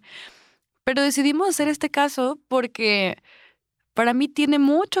nombre. Pero decidimos hacer este caso porque para mí tiene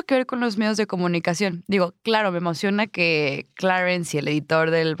mucho que ver con los medios de comunicación. Digo, claro, me emociona que Clarence y el editor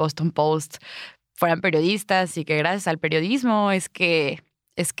del Boston Post fueran periodistas y que gracias al periodismo es que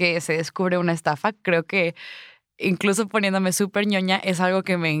se descubre una estafa. Creo que incluso poniéndome súper ñoña es algo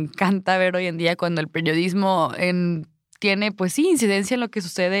que me encanta ver hoy en día cuando el periodismo tiene, pues sí, incidencia en lo que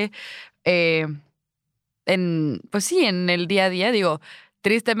sucede en el día a día. Digo,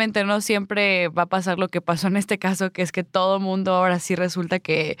 tristemente no siempre va a pasar lo que pasó en este caso, que es que todo mundo ahora sí resulta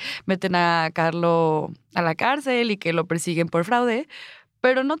que meten a Carlo a la cárcel y que lo persiguen por fraude,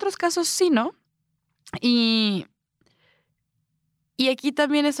 pero en otros casos sí, ¿no? Y aquí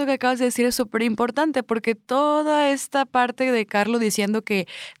también eso que acabas de decir es súper importante porque toda esta parte de Carlo diciendo que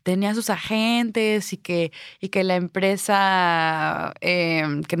tenía sus agentes y que la empresa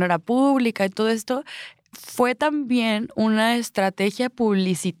que no era pública y todo esto fue también una estrategia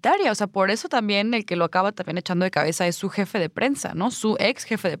publicitaria. O sea, por eso también el que lo acaba también echando de cabeza es su jefe de prensa, ¿no? Su ex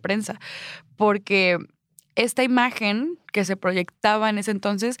jefe de prensa. Porque esta imagen que se proyectaba en ese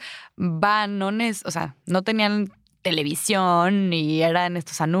entonces no tenían televisión y eran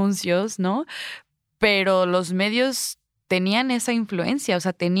estos anuncios, ¿no? Pero los medios tenían esa influencia, o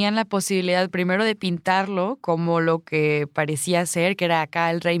sea, tenían la posibilidad primero de pintarlo como lo que parecía ser, que era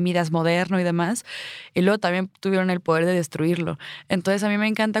acá el rey Midas moderno y demás, y luego también tuvieron el poder de destruirlo. Entonces a mí me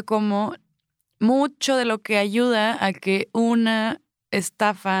encanta cómo mucho de lo que ayuda a que una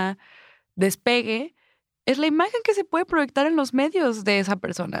estafa despegue es la imagen que se puede proyectar en los medios de esa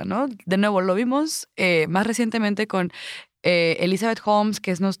persona, ¿no? De nuevo, lo vimos más recientemente con Elizabeth Holmes, que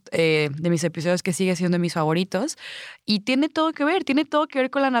es de mis episodios que sigue siendo de mis favoritos, y tiene todo que ver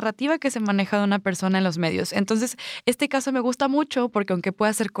con la narrativa que se maneja de una persona en los medios. Entonces, este caso me gusta mucho porque aunque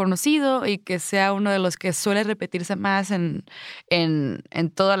pueda ser conocido y que sea uno de los que suele repetirse más en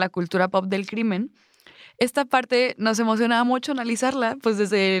toda la cultura pop del crimen, esta parte nos emocionaba mucho analizarla, pues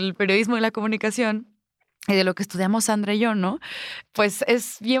desde el periodismo y la comunicación, y de lo que estudiamos Sandra y yo, ¿no? Pues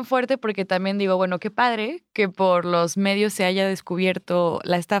es bien fuerte porque también digo, bueno, qué padre que por los medios se haya descubierto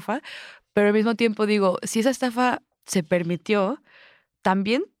la estafa, pero al mismo tiempo digo, si esa estafa se permitió,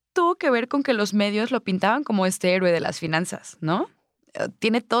 también tuvo que ver con que los medios lo pintaban como este héroe de las finanzas, ¿no?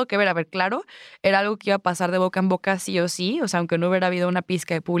 Tiene todo que ver. A ver, claro, era algo que iba a pasar de boca en boca sí o sí, o sea, aunque no hubiera habido una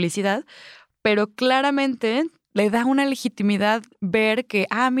pizca de publicidad, pero claramente le da una legitimidad ver que,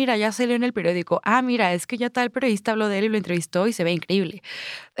 mira, ya salió en el periódico, mira, es que ya tal periodista habló de él y lo entrevistó y se ve increíble.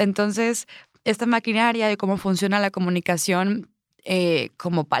 Entonces, esta maquinaria de cómo funciona la comunicación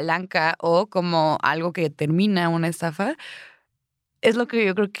como palanca o como algo que termina una estafa, es lo que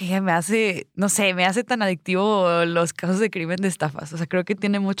yo creo que me hace, no sé, me hace tan adictivo los casos de crimen de estafas. O sea, creo que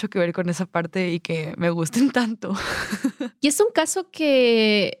tiene mucho que ver con esa parte y que me gusten tanto. Y es un caso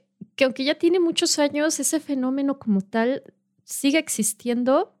que aunque ya tiene muchos años, ese fenómeno como tal sigue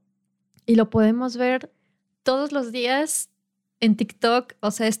existiendo y lo podemos ver todos los días en TikTok. O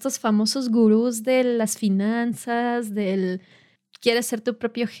sea, estos famosos gurús de las finanzas, del quieres ser tu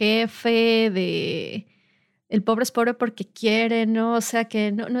propio jefe, de el pobre es pobre porque quiere, ¿no? O sea,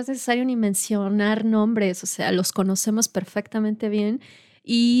 que no es necesario ni mencionar nombres, o sea, los conocemos perfectamente bien.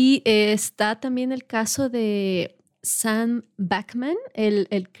 Y está también el caso de Sam Backman,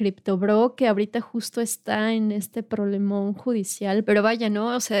 el cripto bro, que ahorita justo está en este problemón judicial. Pero vaya,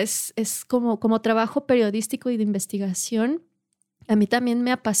 ¿no? O sea, es como trabajo periodístico y de investigación. A mí también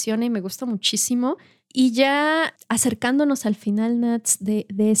me apasiona y me gusta muchísimo. Y ya acercándonos al final, Nats,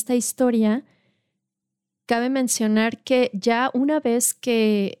 de esta historia, cabe mencionar que ya una vez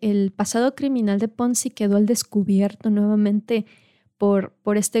que el pasado criminal de Ponzi quedó al descubierto nuevamente por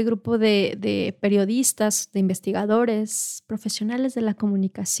este grupo de periodistas, de investigadores, profesionales de la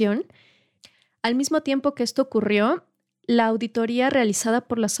comunicación, al mismo tiempo que esto ocurrió, la auditoría realizada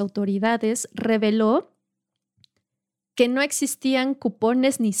por las autoridades reveló que no existían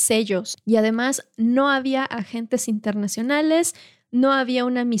cupones ni sellos y además no había agentes internacionales, no había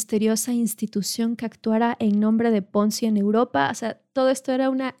una misteriosa institución que actuara en nombre de Ponzi en Europa. O sea, todo esto era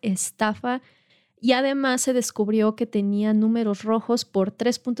una estafa y además se descubrió que tenía números rojos por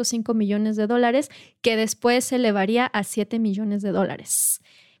 $3.5 millones que después se elevaría a $7 millones.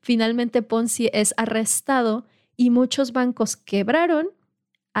 Finalmente Ponzi es arrestado y muchos bancos quebraron,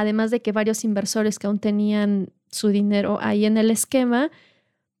 además de que varios inversores que aún tenían su dinero ahí en el esquema,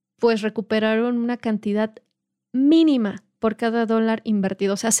 pues recuperaron una cantidad mínima por cada dólar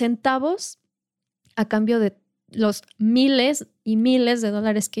invertido, o sea, centavos a cambio de los miles y miles de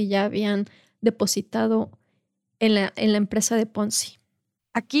dólares que ya habían depositado en la empresa de Ponzi.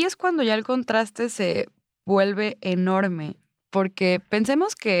 Aquí es cuando ya el contraste se vuelve enorme, porque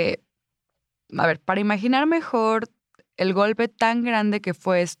pensemos que, a ver, para imaginar mejor el golpe tan grande que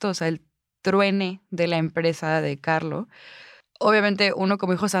fue esto, o sea, el truene de la empresa de Carlo, obviamente uno,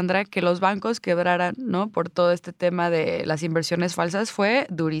 como dijo Sandra, que los bancos quebraran, ¿no? Por todo este tema de las inversiones falsas fue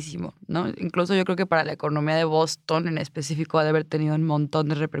durísimo, ¿no? Incluso yo creo que para la economía de Boston en específico ha de haber tenido un montón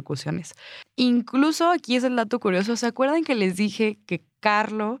de repercusiones. Incluso aquí es el dato curioso, ¿se acuerdan que les dije que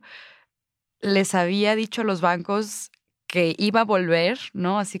Carlo les había dicho a los bancos que iba a volver,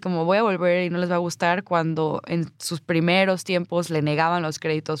 ¿no? Así como voy a volver y no les va a gustar, cuando en sus primeros tiempos le negaban los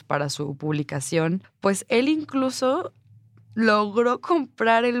créditos para su publicación? Pues él incluso logró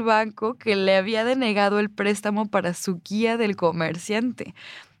comprar el banco que le había denegado el préstamo para su guía del comerciante.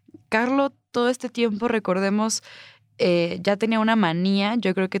 Carlo, todo este tiempo, recordemos, ya tenía una manía.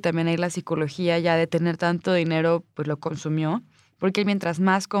 Yo creo que también ahí la psicología ya de tener tanto dinero, pues lo consumió, porque él mientras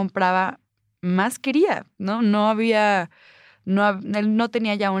más compraba, más quería, ¿no? Él no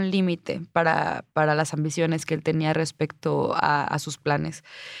tenía ya un límite para las ambiciones que él tenía respecto a sus planes.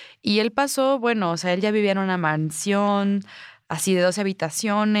 Y él pasó, bueno, o sea, él ya vivía en una mansión así de 12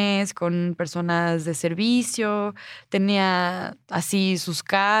 habitaciones, con personas de servicio, tenía así sus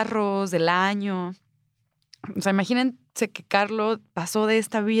carros del año. O sea, imagínense que Carlo pasó de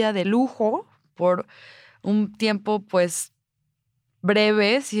esta vida de lujo por un tiempo, pues,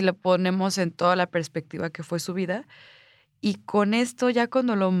 breve, si lo ponemos en toda la perspectiva que fue su vida. Y con esto, ya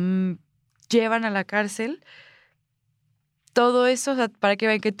cuando lo llevan a la cárcel, todo eso, o sea, para que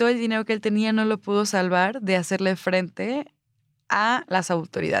vean que todo el dinero que él tenía no lo pudo salvar de hacerle frente a las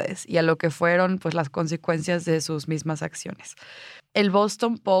autoridades y a lo que fueron, pues, las consecuencias de sus mismas acciones. El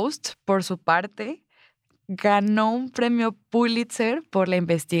Boston Post, por su parte, ganó un premio Pulitzer por la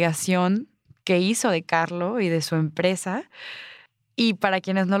investigación que hizo de Carlo y de su empresa. Y para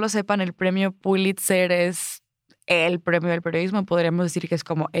quienes no lo sepan, el premio Pulitzer es el premio del periodismo. Podríamos decir que es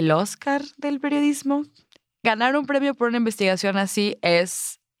como el Oscar del periodismo. Ganar un premio por una investigación así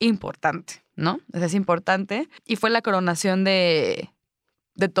es importante, ¿no? Es importante. Y fue la coronación de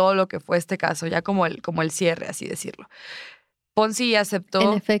todo lo que fue este caso, ya como el cierre, así decirlo. Ponzi aceptó.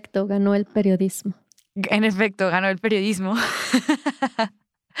 En efecto, ganó el periodismo. En efecto, ganó el periodismo.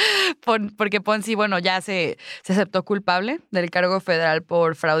 Porque Ponzi, bueno, ya se aceptó culpable del cargo federal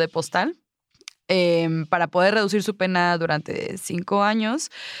por fraude postal. Para poder reducir su pena durante 5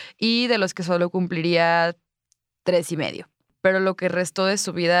 años y de los que solo cumpliría 3,5. Pero lo que restó de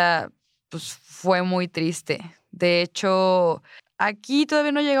su vida pues, fue muy triste. De hecho, aquí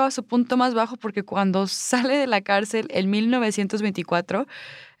todavía no llegaba a su punto más bajo porque cuando sale de la cárcel en 1924,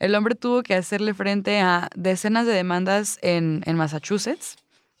 el hombre tuvo que hacerle frente a decenas de demandas en Massachusetts.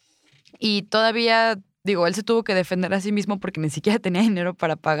 Y todavía, él se tuvo que defender a sí mismo porque ni siquiera tenía dinero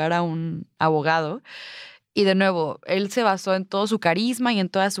para pagar a un abogado. Y de nuevo, él se basó en todo su carisma y en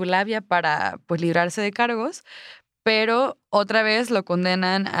toda su labia para pues librarse de cargos, pero otra vez lo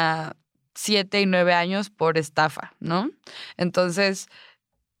condenan a 7 y 9 años por estafa, ¿no? Entonces,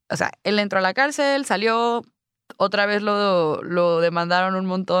 o sea, él entró a la cárcel, salió, otra vez lo demandaron un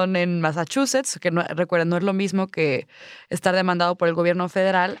montón en Massachusetts, que no, recuerden, no es lo mismo que estar demandado por el gobierno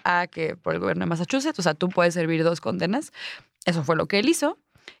federal a que por el gobierno de Massachusetts. O sea, tú puedes servir 2 condenas. Eso fue lo que él hizo.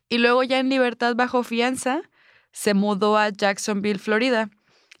 Y luego ya en libertad bajo fianza, se mudó a Jacksonville, Florida.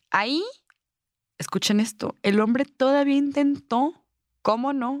 Ahí, escuchen esto, el hombre todavía intentó,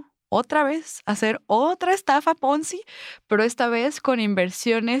 ¿cómo no?, otra vez hacer otra estafa Ponzi, pero esta vez con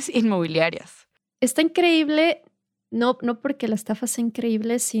inversiones inmobiliarias. Está increíble, no porque la estafa sea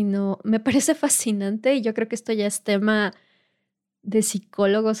increíble, sino me parece fascinante y yo creo que esto ya es tema de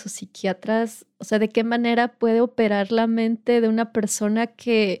psicólogos o psiquiatras, o sea, de qué manera puede operar la mente de una persona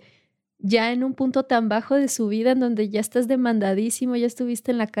que ya en un punto tan bajo de su vida, en donde ya estás demandadísimo, ya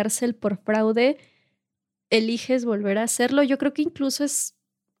estuviste en la cárcel por fraude, eliges volver a hacerlo. Yo creo que incluso es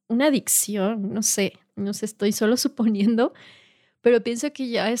una adicción, no sé, estoy solo suponiendo, pero pienso que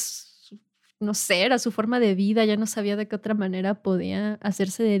ya es, no sé, era su forma de vida, ya no sabía de qué otra manera podía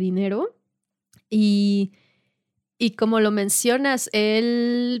hacerse de dinero. Y como lo mencionas,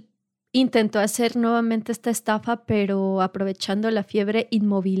 él intentó hacer nuevamente esta estafa, pero aprovechando la fiebre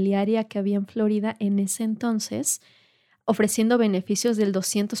inmobiliaria que había en Florida en ese entonces, ofreciendo beneficios del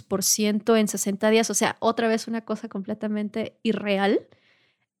 200% en 60 días. O sea, otra vez una cosa completamente irreal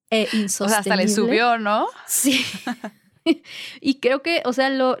e insostenible. O sea, hasta le subió, ¿no? Sí. Y creo que, o sea,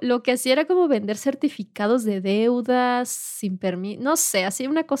 lo que hacía era como vender certificados de deudas sin permiso. No sé, hacía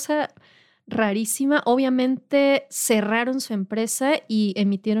una cosa rarísima. Obviamente cerraron su empresa y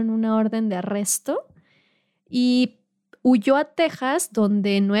emitieron una orden de arresto y huyó a Texas,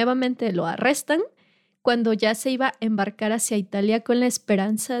 donde nuevamente lo arrestan cuando ya se iba a embarcar hacia Italia con la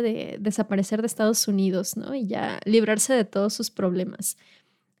esperanza de desaparecer de Estados Unidos, ¿no? Y ya librarse de todos sus problemas.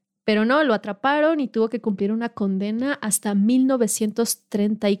 Pero no, lo atraparon y tuvo que cumplir una condena hasta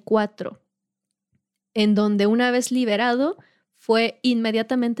 1934, en donde una vez liberado fue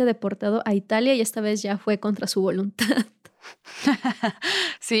inmediatamente deportado a Italia y esta vez ya fue contra su voluntad.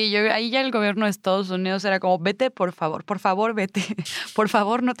 Sí, ahí ya el gobierno de Estados Unidos era como, vete, por favor, vete. Por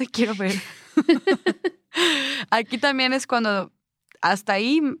favor, no te quiero ver. Aquí también es cuando, hasta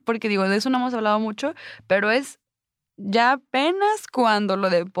ahí, porque de eso no hemos hablado mucho, pero es ya apenas cuando lo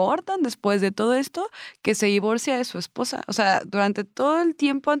deportan después de todo esto, que se divorcia de su esposa. O sea, durante todo el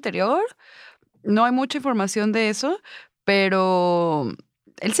tiempo anterior no hay mucha información de eso, pero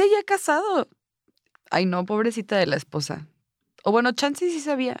él seguía casado. Ay, no, pobrecita de la esposa. O bueno, chance sí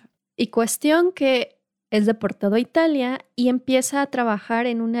sabía. Y cuestión que es deportado a Italia y empieza a trabajar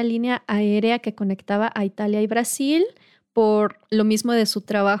en una línea aérea que conectaba a Italia y Brasil. Por lo mismo de su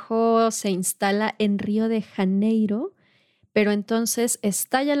trabajo se instala en Río de Janeiro, pero entonces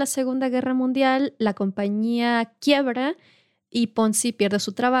estalla la Segunda Guerra Mundial, la compañía quiebra y Ponzi pierde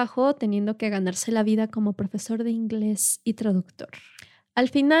su trabajo, teniendo que ganarse la vida como profesor de inglés y traductor. Al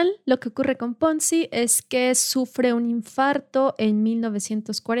final, lo que ocurre con Ponzi es que sufre un infarto en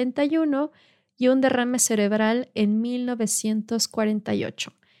 1941 y un derrame cerebral en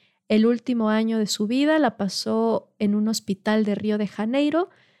 1948. El último año de su vida la pasó en un hospital de Río de Janeiro,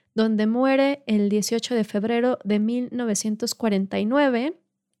 donde muere el 18 de febrero de 1949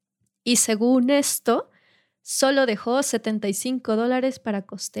 y según esto, solo dejó $75 para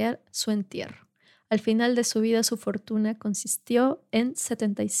costear su entierro. Al final de su vida, su fortuna consistió en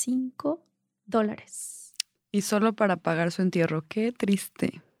 $75. Y solo para pagar su entierro. Qué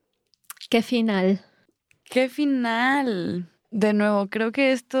triste. ¡Qué final! ¡Qué final! De nuevo, creo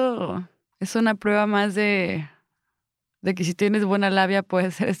que esto es una prueba más de que si tienes buena labia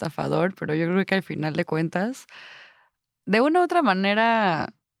puedes ser estafador, pero yo creo que al final de cuentas, de una u otra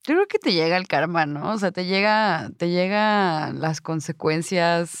manera, yo creo que te llega el karma, ¿no? O sea, te llega las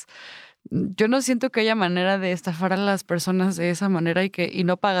consecuencias. Yo no siento que haya manera de estafar a las personas de esa manera y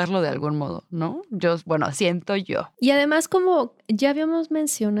no pagarlo de algún modo, ¿no? Siento yo. Y además, como ya habíamos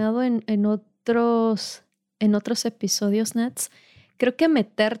mencionado en otros episodios, Nats, creo que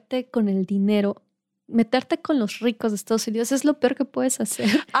meterte con el dinero meterte con los ricos de Estados Unidos es lo peor que puedes hacer.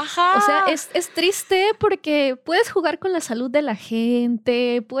 Ajá. O sea, es triste porque puedes jugar con la salud de la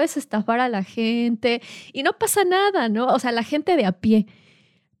gente, puedes estafar a la gente y no pasa nada, ¿no? O sea, la gente de a pie.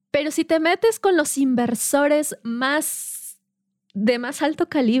 Pero si te metes con los inversores de más alto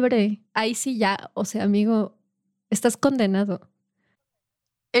calibre, ahí sí ya, o sea, amigo, estás condenado.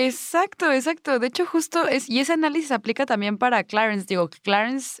 Exacto. De hecho, justo y ese análisis aplica también para Clarence. Digo,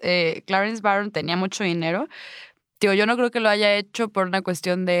 Clarence Barron tenía mucho dinero. Digo, yo no creo que lo haya hecho por una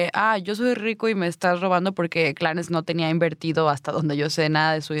cuestión de, yo soy rico y me estás robando, porque Clarence no tenía invertido, hasta donde yo sé,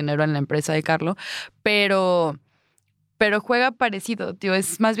 nada de su dinero en la empresa de Carlo. Pero juega parecido, tío.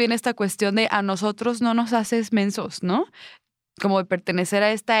 Es más bien esta cuestión de a nosotros no nos haces mensos, ¿no? Como de pertenecer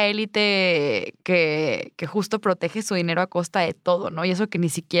a esta élite que justo protege su dinero a costa de todo, ¿no? Y eso que ni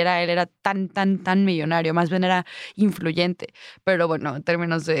siquiera él era tan millonario, más bien era influyente. Pero bueno, en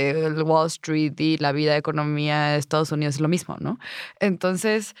términos de Wall Street y la vida, economía de Estados Unidos es lo mismo, ¿no?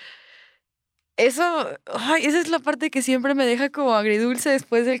 Entonces, esa es la parte que siempre me deja como agridulce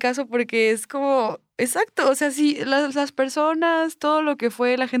después del caso, porque es como, exacto, o sea, sí, las personas, todo lo que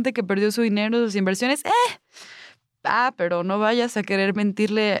fue la gente que perdió su dinero, sus inversiones, pero no vayas a querer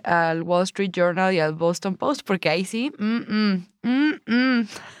mentirle al Wall Street Journal y al Boston Post, porque ahí sí,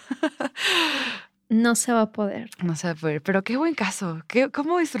 No se va a poder. No se va a poder. Pero qué buen caso.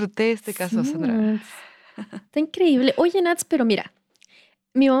 ¿Cómo disfruté este caso, Sí, Sandra? Nats. Está increíble. Oye, Nats, pero mira,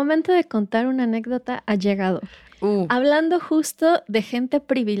 mi momento de contar una anécdota ha llegado. Hablando justo de gente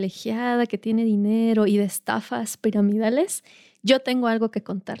privilegiada que tiene dinero y de estafas piramidales, yo tengo algo que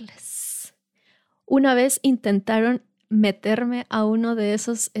contarles. Una vez intentaron meterme a uno de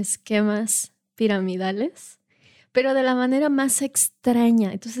esos esquemas piramidales, pero de la manera más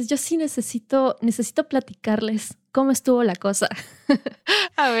extraña. Entonces yo sí necesito platicarles cómo estuvo la cosa.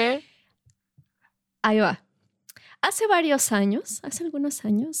 A ver. Ahí va. Hace algunos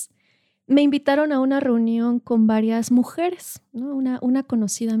años, me invitaron a una reunión con varias mujeres, ¿no? Una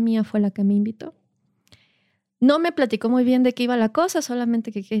conocida mía fue la que me invitó. No me platicó muy bien de qué iba la cosa,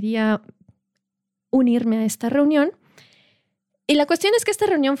 solamente que quería unirme a esta reunión. Y la cuestión es que esta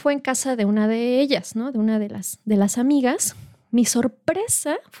reunión fue en casa de una de ellas, ¿no? De una de las amigas. Mi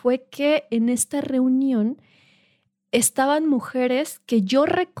sorpresa fue que en esta reunión estaban mujeres que yo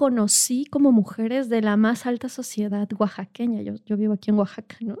reconocí como mujeres de la más alta sociedad oaxaqueña. Yo vivo aquí en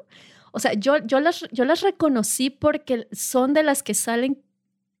Oaxaca, ¿no? O sea, yo las reconocí porque son de las que salen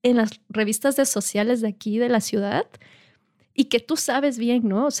en las revistas sociales de aquí, de la ciudad, y que tú sabes bien,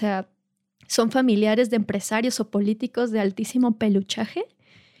 ¿no? O sea, son familiares de empresarios o políticos de altísimo peluchaje.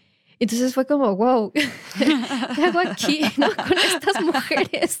 Entonces fue como, wow, ¿qué hago aquí, no? Con estas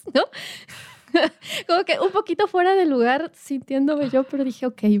mujeres, ¿no? Como que un poquito fuera de lugar sintiéndome yo, pero dije,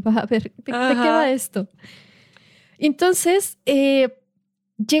 ok, va a ver, ¿de qué va esto? Entonces,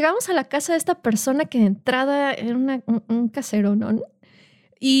 llegamos a la casa de esta persona que de entrada era un caserón, ¿no?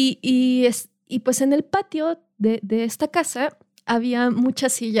 Y pues en el patio de esta casa había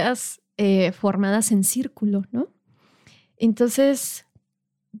muchas sillas formadas en círculo, ¿no? Entonces,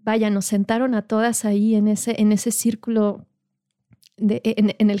 vaya, nos sentaron a todas ahí en ese círculo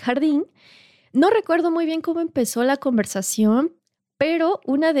en el jardín. No recuerdo muy bien cómo empezó la conversación, pero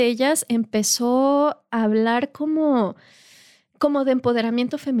una de ellas empezó a hablar como de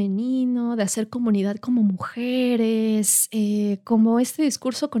empoderamiento femenino, de hacer comunidad como mujeres, como este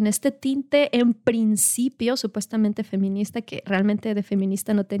discurso con este tinte en principio supuestamente feminista, que realmente de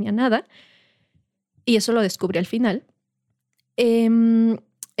feminista no tenía nada, y eso lo descubrí al final.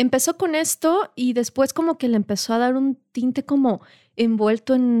 Empezó con esto y después como que le empezó a dar un tinte como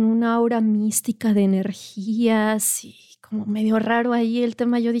envuelto en una aura mística de energías y como medio raro ahí el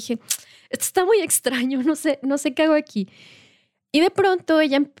tema. Yo dije, esto está muy extraño, no sé qué hago aquí. Y de pronto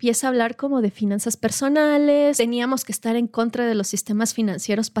ella empieza a hablar como de finanzas personales. Teníamos que estar en contra de los sistemas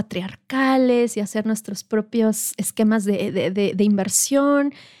financieros patriarcales y hacer nuestros propios esquemas de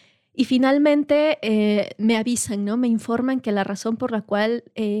inversión. Y finalmente me avisan, ¿no? Me informan que la razón por la cual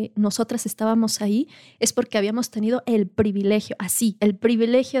nosotras estábamos ahí es porque habíamos tenido el privilegio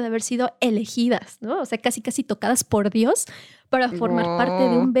de haber sido elegidas, ¿no? O sea, casi tocadas por Dios para formar parte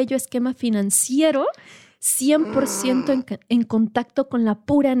de un bello esquema financiero 100% en contacto con la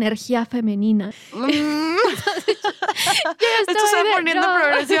pura energía femenina. Esto se va poniendo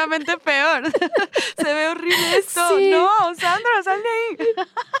progresivamente peor. Se ve horrible esto. Sí. No, Sandra, sal de ahí.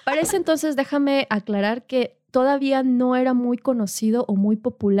 Para ese entonces, déjame aclarar que todavía no era muy conocido o muy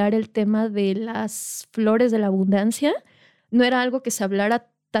popular el tema de las flores de la abundancia. No era algo que se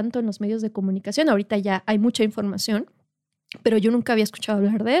hablara tanto en los medios de comunicación. Ahorita ya hay mucha información, pero yo nunca había escuchado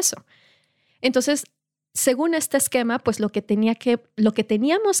hablar de eso. Entonces, según este esquema, pues lo que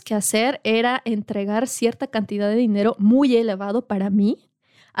teníamos que hacer era entregar cierta cantidad de dinero muy elevado para mí.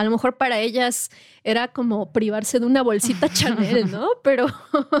 A lo mejor para ellas era como privarse de una bolsita Chanel, ¿no? Pero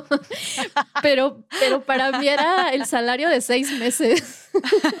para mí era el salario de 6 meses.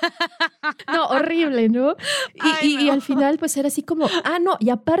 No, horrible, ¿no? Y al final pues era así como, no, y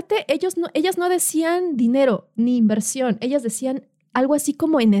aparte ellas no decían dinero ni inversión, ellas decían algo así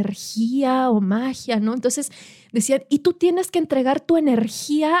como energía o magia, ¿no? Entonces decían, y tú tienes que entregar tu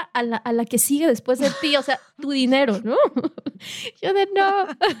energía a la que sigue después de ti, o sea, tu dinero, ¿no? Yo de no.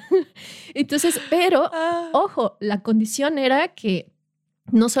 Entonces, pero, ojo, la condición era que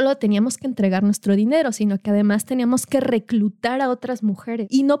no solo teníamos que entregar nuestro dinero, sino que además teníamos que reclutar a otras mujeres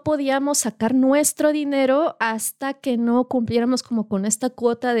y no podíamos sacar nuestro dinero hasta que no cumpliéramos como con esta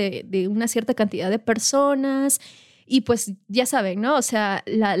cuota de una cierta cantidad de personas. Y pues ya saben, ¿no? O sea,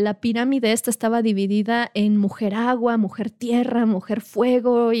 la pirámide esta estaba dividida en mujer agua, mujer tierra, mujer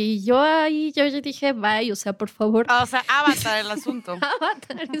fuego. Y yo dije, bye, o sea, por favor. O sea, Avatar el asunto.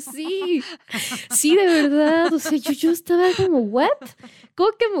 Avatar, sí. Sí, de verdad. O sea, yo estaba como, ¿what? ¿Cómo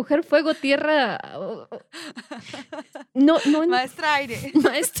que mujer fuego, tierra? No. Maestra aire.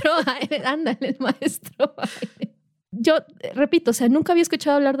 Maestro aire, ándale, maestro aire. Yo repito, o sea, nunca había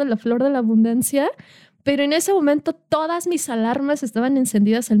escuchado hablar de la flor de la abundancia, pero en ese momento todas mis alarmas estaban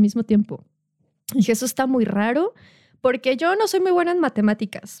encendidas al mismo tiempo. Y dije, eso está muy raro, porque yo no soy muy buena en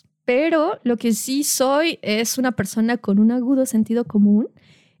matemáticas, pero lo que sí soy es una persona con un agudo sentido común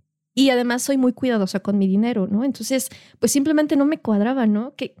y además soy muy cuidadosa con mi dinero, ¿no? Entonces, pues simplemente no me cuadraba,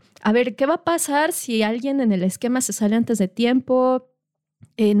 ¿no? A ver, ¿qué va a pasar si alguien en el esquema se sale antes de tiempo,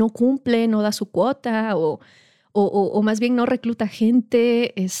 no cumple, no da su cuota o más bien no recluta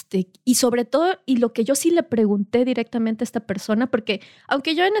gente, y sobre todo, y lo que yo sí le pregunté directamente a esta persona, porque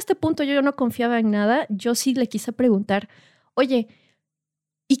aunque yo en este punto yo no confiaba en nada, yo sí le quise preguntar, oye,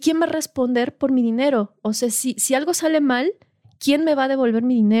 ¿y quién va a responder por mi dinero? O sea, si algo sale mal, ¿quién me va a devolver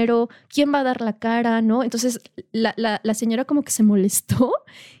mi dinero? ¿Quién va a dar la cara? ¿No? Entonces la señora como que se molestó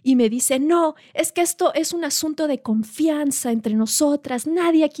y me dice, no, es que esto es un asunto de confianza entre nosotras.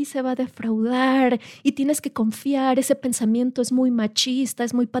 Nadie aquí se va a defraudar y tienes que confiar. Ese pensamiento es muy machista,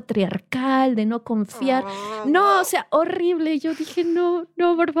 es muy patriarcal de no confiar. No, o sea, horrible. Yo dije, no,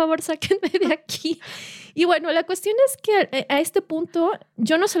 por favor, sáquenme de aquí. Y bueno, la cuestión es que a este punto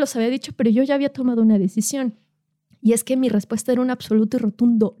yo no se los había dicho, pero yo ya había tomado una decisión. Y es que mi respuesta era un absoluto y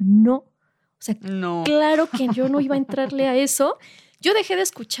rotundo no. O sea, no. Claro que yo no iba a entrarle a eso. Yo dejé de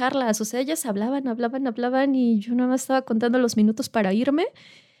escucharlas. O sea, ellas hablaban y yo nada más estaba contando los minutos para irme.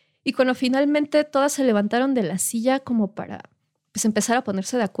 Y cuando finalmente todas se levantaron de la silla como para pues, empezar a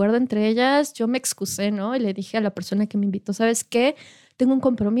ponerse de acuerdo entre ellas, yo me excusé, ¿no? Y le dije a la persona que me invitó, ¿sabes qué? Tengo un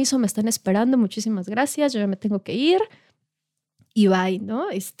compromiso, me están esperando, muchísimas gracias, yo ya me tengo que ir. Y bye, ¿no?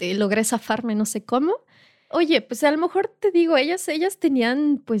 Logré zafarme no sé cómo. Oye, pues a lo mejor te digo, ellas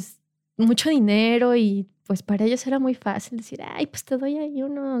tenían pues mucho dinero y pues para ellas era muy fácil decir, ay, pues te doy ahí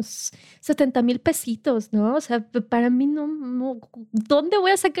unos 70,000 pesitos, ¿no? O sea, para mí no, ¿dónde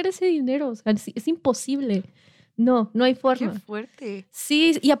voy a sacar ese dinero? O sea, es imposible. No hay forma. Qué fuerte.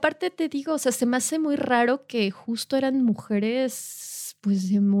 Sí, y aparte te digo, o sea, se me hace muy raro que justo eran mujeres pues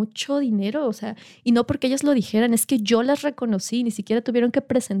de mucho dinero, o sea, y no porque ellas lo dijeran, es que yo las reconocí, ni siquiera tuvieron que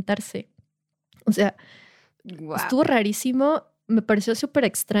presentarse. O sea, wow. Estuvo rarísimo, me pareció súper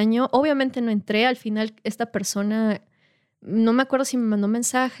extraño. Obviamente no entré, al final esta persona, no me acuerdo si me mandó un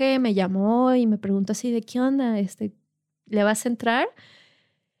mensaje, me llamó y me preguntó así de ¿qué onda? ¿Le vas a entrar?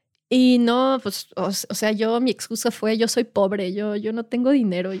 Y no, pues, o sea, mi excusa fue, yo soy pobre, yo no tengo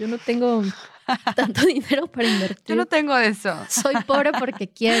dinero, yo no tengo tanto dinero para invertir. Yo no tengo eso. Soy pobre porque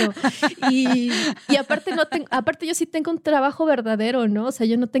quiero. Y aparte yo sí tengo un trabajo verdadero, ¿no? O sea,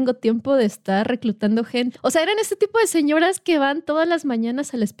 yo no tengo tiempo de estar reclutando gente. O sea, eran este tipo de señoras que van todas las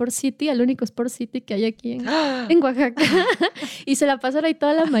mañanas al Sport City, al único Sport City que hay aquí en Oaxaca. Y se la pasan ahí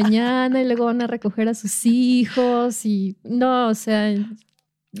toda la mañana y luego van a recoger a sus hijos y no, o sea...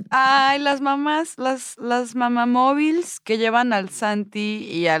 Ay, las mamás, las mamamóviles que llevan al Santi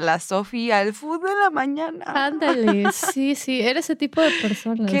y a la Sofi al fútbol de la mañana. Ándale, sí, eres ese tipo de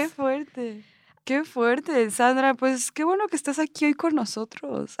personas. Qué fuerte, Sandra. Pues qué bueno que estás aquí hoy con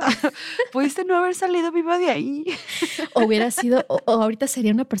nosotros. Pudiste no haber salido viva de ahí. O ahorita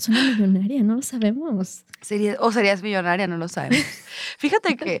sería una persona millonaria, no lo sabemos. Serías millonaria, no lo sabemos.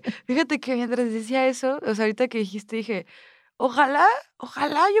 Fíjate que mientras decía eso, o sea, ahorita que dijiste, dije... Ojalá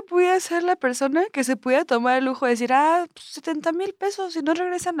yo pudiera ser la persona que se pudiera tomar el lujo de decir, 70,000 pesos y no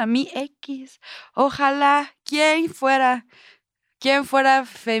regresan a mí X. Ojalá, quien fuera ¿Quién fuera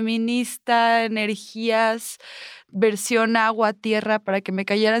feminista, energías, versión agua, tierra, para que me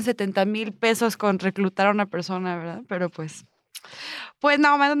cayeran 70,000 pesos con reclutar a una persona, ¿verdad? Pero pues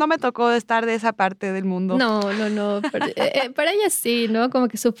no me tocó estar de esa parte del mundo. No. Para ella sí, ¿no? Como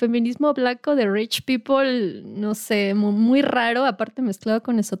que su feminismo blanco de rich people, no sé, muy raro, aparte mezclado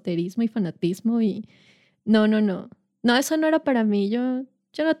con esoterismo y fanatismo y no. No, eso no era para mí. Yo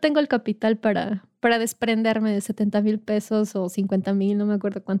no tengo el capital para desprenderme de 70,000 pesos o 50,000, no me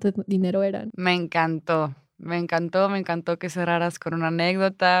acuerdo cuánto dinero eran. Me encantó que cerraras con una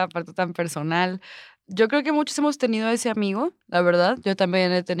anécdota, aparte tan personal. Yo creo que muchos hemos tenido ese amigo, la verdad. Yo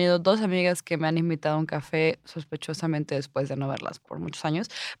también he tenido 2 amigas que me han invitado a un café sospechosamente después de no verlas por muchos años.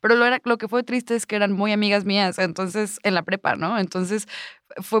 Pero lo que fue triste es que eran muy amigas mías, entonces, en la prepa, ¿no? Entonces,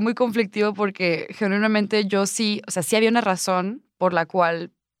 fue muy conflictivo porque genuinamente yo sí, o sea, sí había una razón por la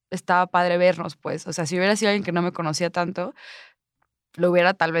cual estaba padre vernos, pues. O sea, si hubiera sido alguien que no me conocía tanto, lo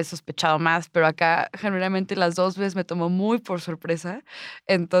hubiera tal vez sospechado más, pero acá genuinamente las 2 veces me tomó muy por sorpresa.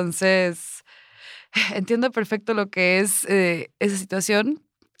 Entonces, entiendo perfecto lo que es esa situación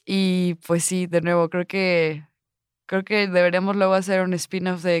y pues sí, de nuevo, creo que deberíamos luego hacer un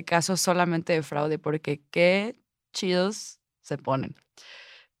spin-off de casos solamente de fraude porque qué chidos se ponen.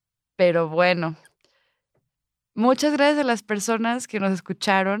 Pero bueno, muchas gracias a las personas que nos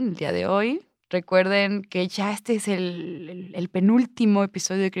escucharon el día de hoy. Recuerden que ya este es el penúltimo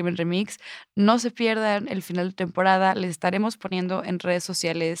episodio de Crimen Remix. No se pierdan el final de temporada. Les estaremos poniendo en redes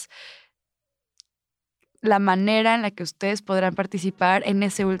sociales la manera en la que ustedes podrán participar en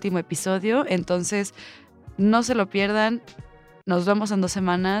ese último episodio. Entonces, no se lo pierdan. Nos vemos en 2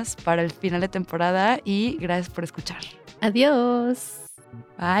 semanas para el final de temporada y gracias por escuchar. Adiós.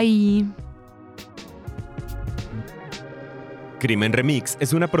 Bye. Crimen Remix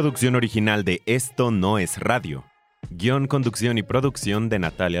es una producción original de Esto No es Radio. Guión, conducción y producción de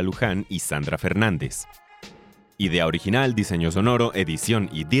Natalia Luján y Sandra Fernández. Idea original, diseño sonoro, edición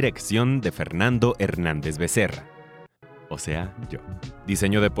y dirección de Fernando Hernández Becerra. O sea, yo.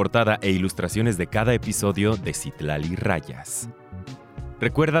 Diseño de portada e ilustraciones de cada episodio de Xitlalli Rayas.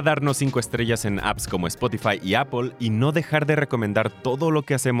 Recuerda darnos 5 estrellas en apps como Spotify y Apple y no dejar de recomendar todo lo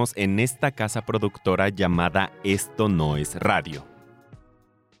que hacemos en esta casa productora llamada Esto No es Radio.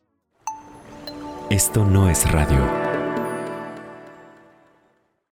 Esto no es radio.